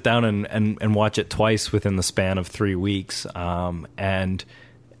sit down and watch it twice within the span of 3 weeks. And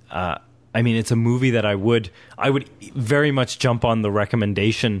I mean, it's a movie that I would very much jump on the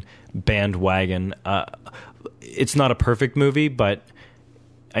recommendation bandwagon. It's not a perfect movie, but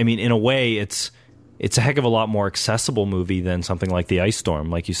I mean, in a way, it's a heck of a lot more accessible movie than something like The Ice Storm.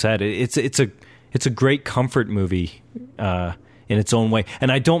 Like you said, it's a great comfort movie in its own way. And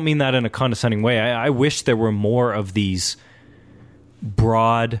I don't mean that in a condescending way. I wish there were more of these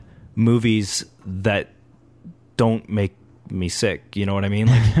broad movies that don't make me sick. You know what I mean?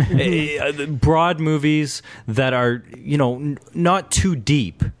 Like broad movies that are, you know, not too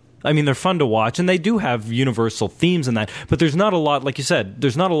deep. I mean, they're fun to watch, and they do have universal themes in that. But there's not a lot, like you said,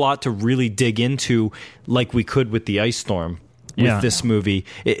 there's not a lot to really dig into like we could with The Ice Storm. With this movie,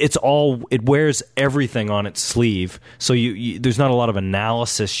 it wears everything on its sleeve, so there's not a lot of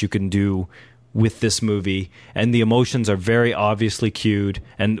analysis you can do with this movie, and the emotions are very obviously cued,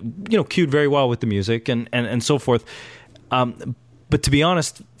 and you know, cued very well with the music and so forth. But to be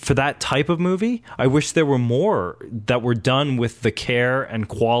honest, for that type of movie, I wish there were more that were done with the care and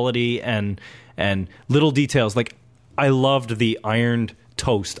quality and and little details. Like, I loved the ironed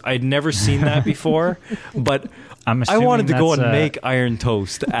toast. I'd never seen that before, but I wanted to go and make iron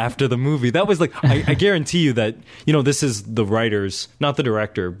toast after the movie. That was like, I guarantee you that, this is the writers, not the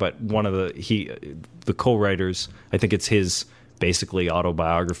director, but one of the co-writers. I think it's his basically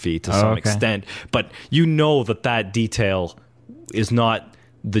autobiography to some extent. But that detail is not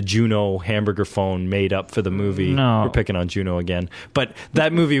the Juno hamburger phone made up for the movie. No. We're picking on Juno again. But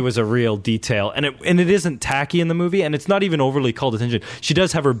that movie was a real detail. And it isn't tacky in the movie, and it's not even overly called attention. She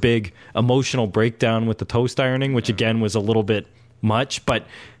does have her big emotional breakdown with the toast ironing, which again was a little bit much, but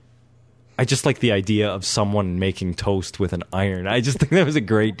I just like the idea of someone making toast with an iron. I just think that was a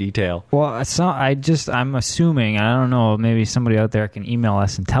great detail. Well, I'm assuming, I don't know, maybe somebody out there can email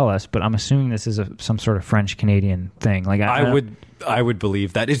us and tell us, but I'm assuming this is some sort of French-Canadian thing. Like I would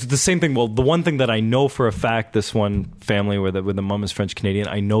believe that. It's the same thing. Well, the one thing that I know for a fact, this one family where the mom is French-Canadian,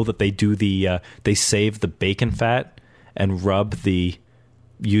 I know that they do they save the bacon fat and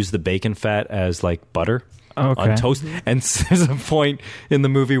use the bacon fat as like butter. On toast. And there's a point in the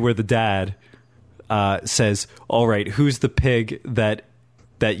movie where the dad says, all right, who's the pig that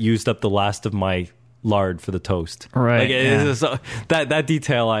used up the last of my lard for the toast? Right. That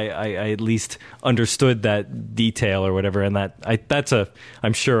detail, I at least understood that detail or whatever. And that's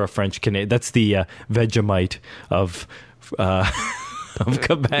I'm sure a French Canadian, that's the Vegemite of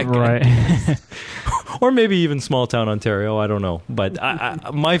Quebec. Right. Or maybe even small town Ontario. I don't know, but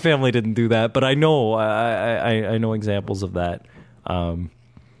my family didn't do that. But I know I know examples of that.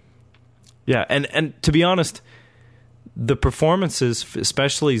 Yeah, and to be honest, the performances,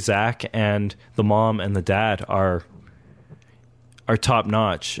 especially Zach and the mom and the dad, are top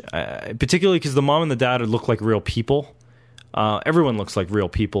notch. Particularly because the mom and the dad look like real people. Everyone looks like real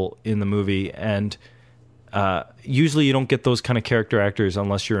people in the movie, and usually you don't get those kind of character actors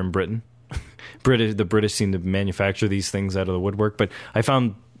unless you're in Britain. The British seem to manufacture these things out of the woodwork, but I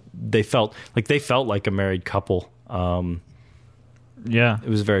found they felt like a married couple. Yeah, it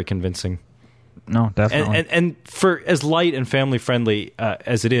was very convincing. No, definitely. And for as light and family friendly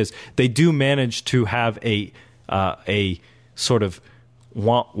as it is, they do manage to have a sort of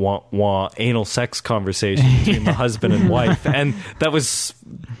wah wah wah anal sex conversation between the husband and wife, and it was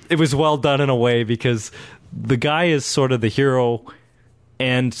well done in a way because the guy is sort of the hero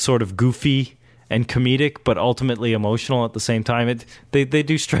and sort of goofy and comedic, but ultimately emotional at the same time. They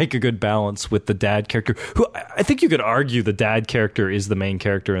do strike a good balance with the dad character, who I think you could argue the dad character is the main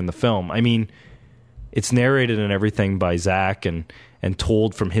character in the film. I mean, it's narrated and everything by Zach and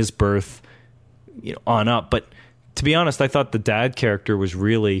told from his birth on up. But to be honest, I thought the dad character was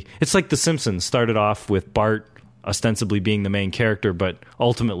really... It's like The Simpsons started off with Bart ostensibly being the main character, but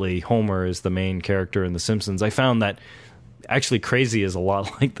ultimately Homer is the main character in The Simpsons. I found that actually C.R.A.Z.Y is a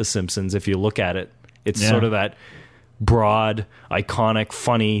lot like The Simpsons if you look at it. It's sort of that broad, iconic,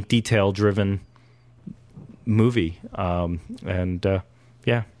 funny, detail-driven movie.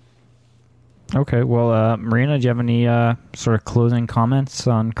 Yeah. Okay, well, Marina, do you have any sort of closing comments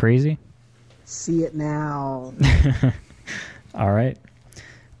on C.R.A.Z.Y? See it now. All right.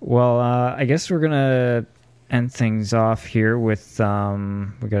 Well, I guess we're going to end things off here with we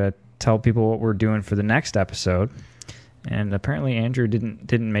got to tell people what we're doing for the next episode. And apparently Andrew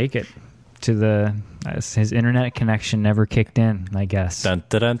didn't make it to his internet connection never kicked in, I guess. Dun,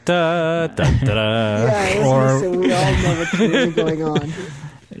 dun, dun, dun, dun, dun, dun. Yeah, we all know what's really going on.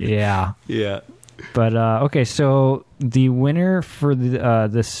 Yeah. Yeah. But okay, so the winner for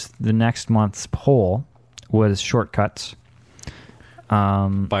the next month's poll was Shortcuts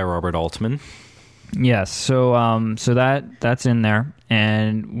by Robert Altman. Yes, so that's in there,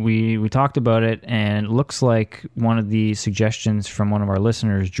 and we talked about it, and it looks like one of the suggestions from one of our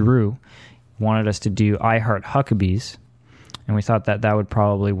listeners, Drew, wanted us to do I Heart Huckabees, and we thought that would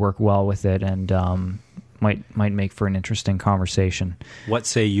probably work well with it, and might make for an interesting conversation. What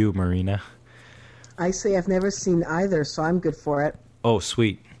say you, Marina? I say I've never seen either, so I'm good for it. Oh,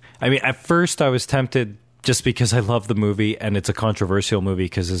 sweet. I mean, at first I was tempted, just because I love the movie, and it's a controversial movie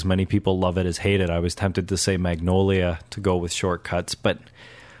because as many people love it as hate it, I was tempted to say Magnolia to go with Shortcuts, but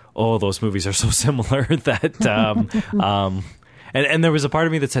those movies are so similar that and there was a part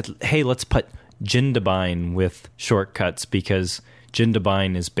of me that said, hey, let's put Jindabyne with Shortcuts because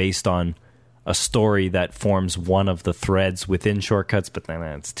Jindabyne is based on a story that forms one of the threads within Shortcuts, but then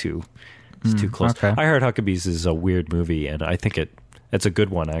it's too close. Okay. I Heart Huckabees is a weird movie, and I think it's a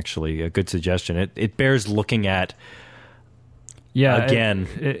good one, actually, a good suggestion. It bears looking at. Yeah, again,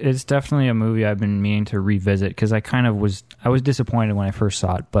 it's definitely a movie I've been meaning to revisit because I was disappointed when I first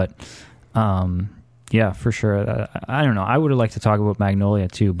saw it, but Yeah, for sure. I don't know. I would have liked to talk about Magnolia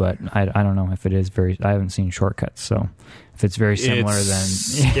too, but I don't know if it is very. I haven't seen Shortcuts, so if it's very similar, it's then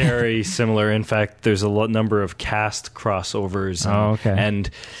scary similar. In fact, there's a number of cast crossovers. And, and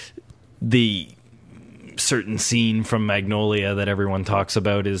the certain scene from Magnolia that everyone talks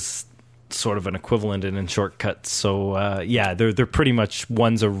about is sort of an equivalent in Shortcuts. So yeah, they're pretty much,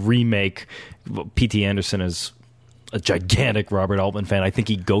 one's a remake. P.T. Anderson is a gigantic Robert Altman fan. I think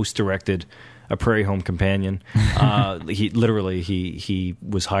he ghost directed A Prairie Home Companion. He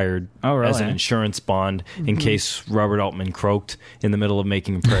was hired as an insurance bond in case Robert Altman croaked in the middle of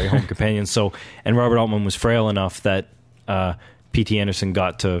making A Prairie Home Companion. So, and Robert Altman was frail enough that P.T. Anderson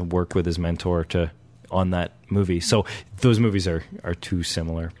got to work with his mentor on that movie. So those movies are too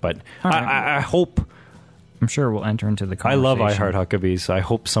similar. But I hope... I'm sure we'll enter into the conversation. I love I Heart Huckabees. I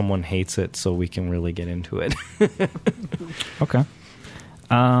hope someone hates it so we can really get into it. Okay.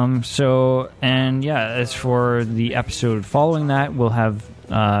 As for the episode following that, we'll have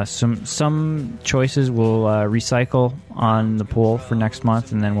some choices we'll recycle on the poll for next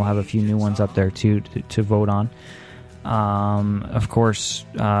month, and then we'll have a few new ones up there too to vote on. Of course,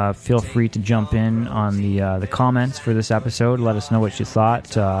 feel free to jump in on the comments for this episode. Let us know what you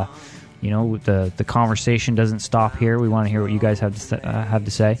thought. The conversation doesn't stop here. We want to hear what you guys have to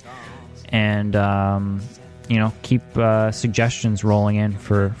say, and keep suggestions rolling in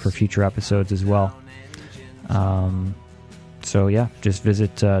for future episodes as well. Just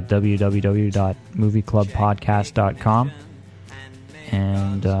visit www.movieclubpodcast.com,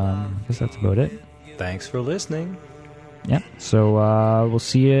 and I guess that's about it. Thanks for listening. Yeah, so we'll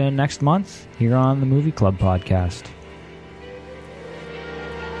see you next month here on the Movie Club Podcast.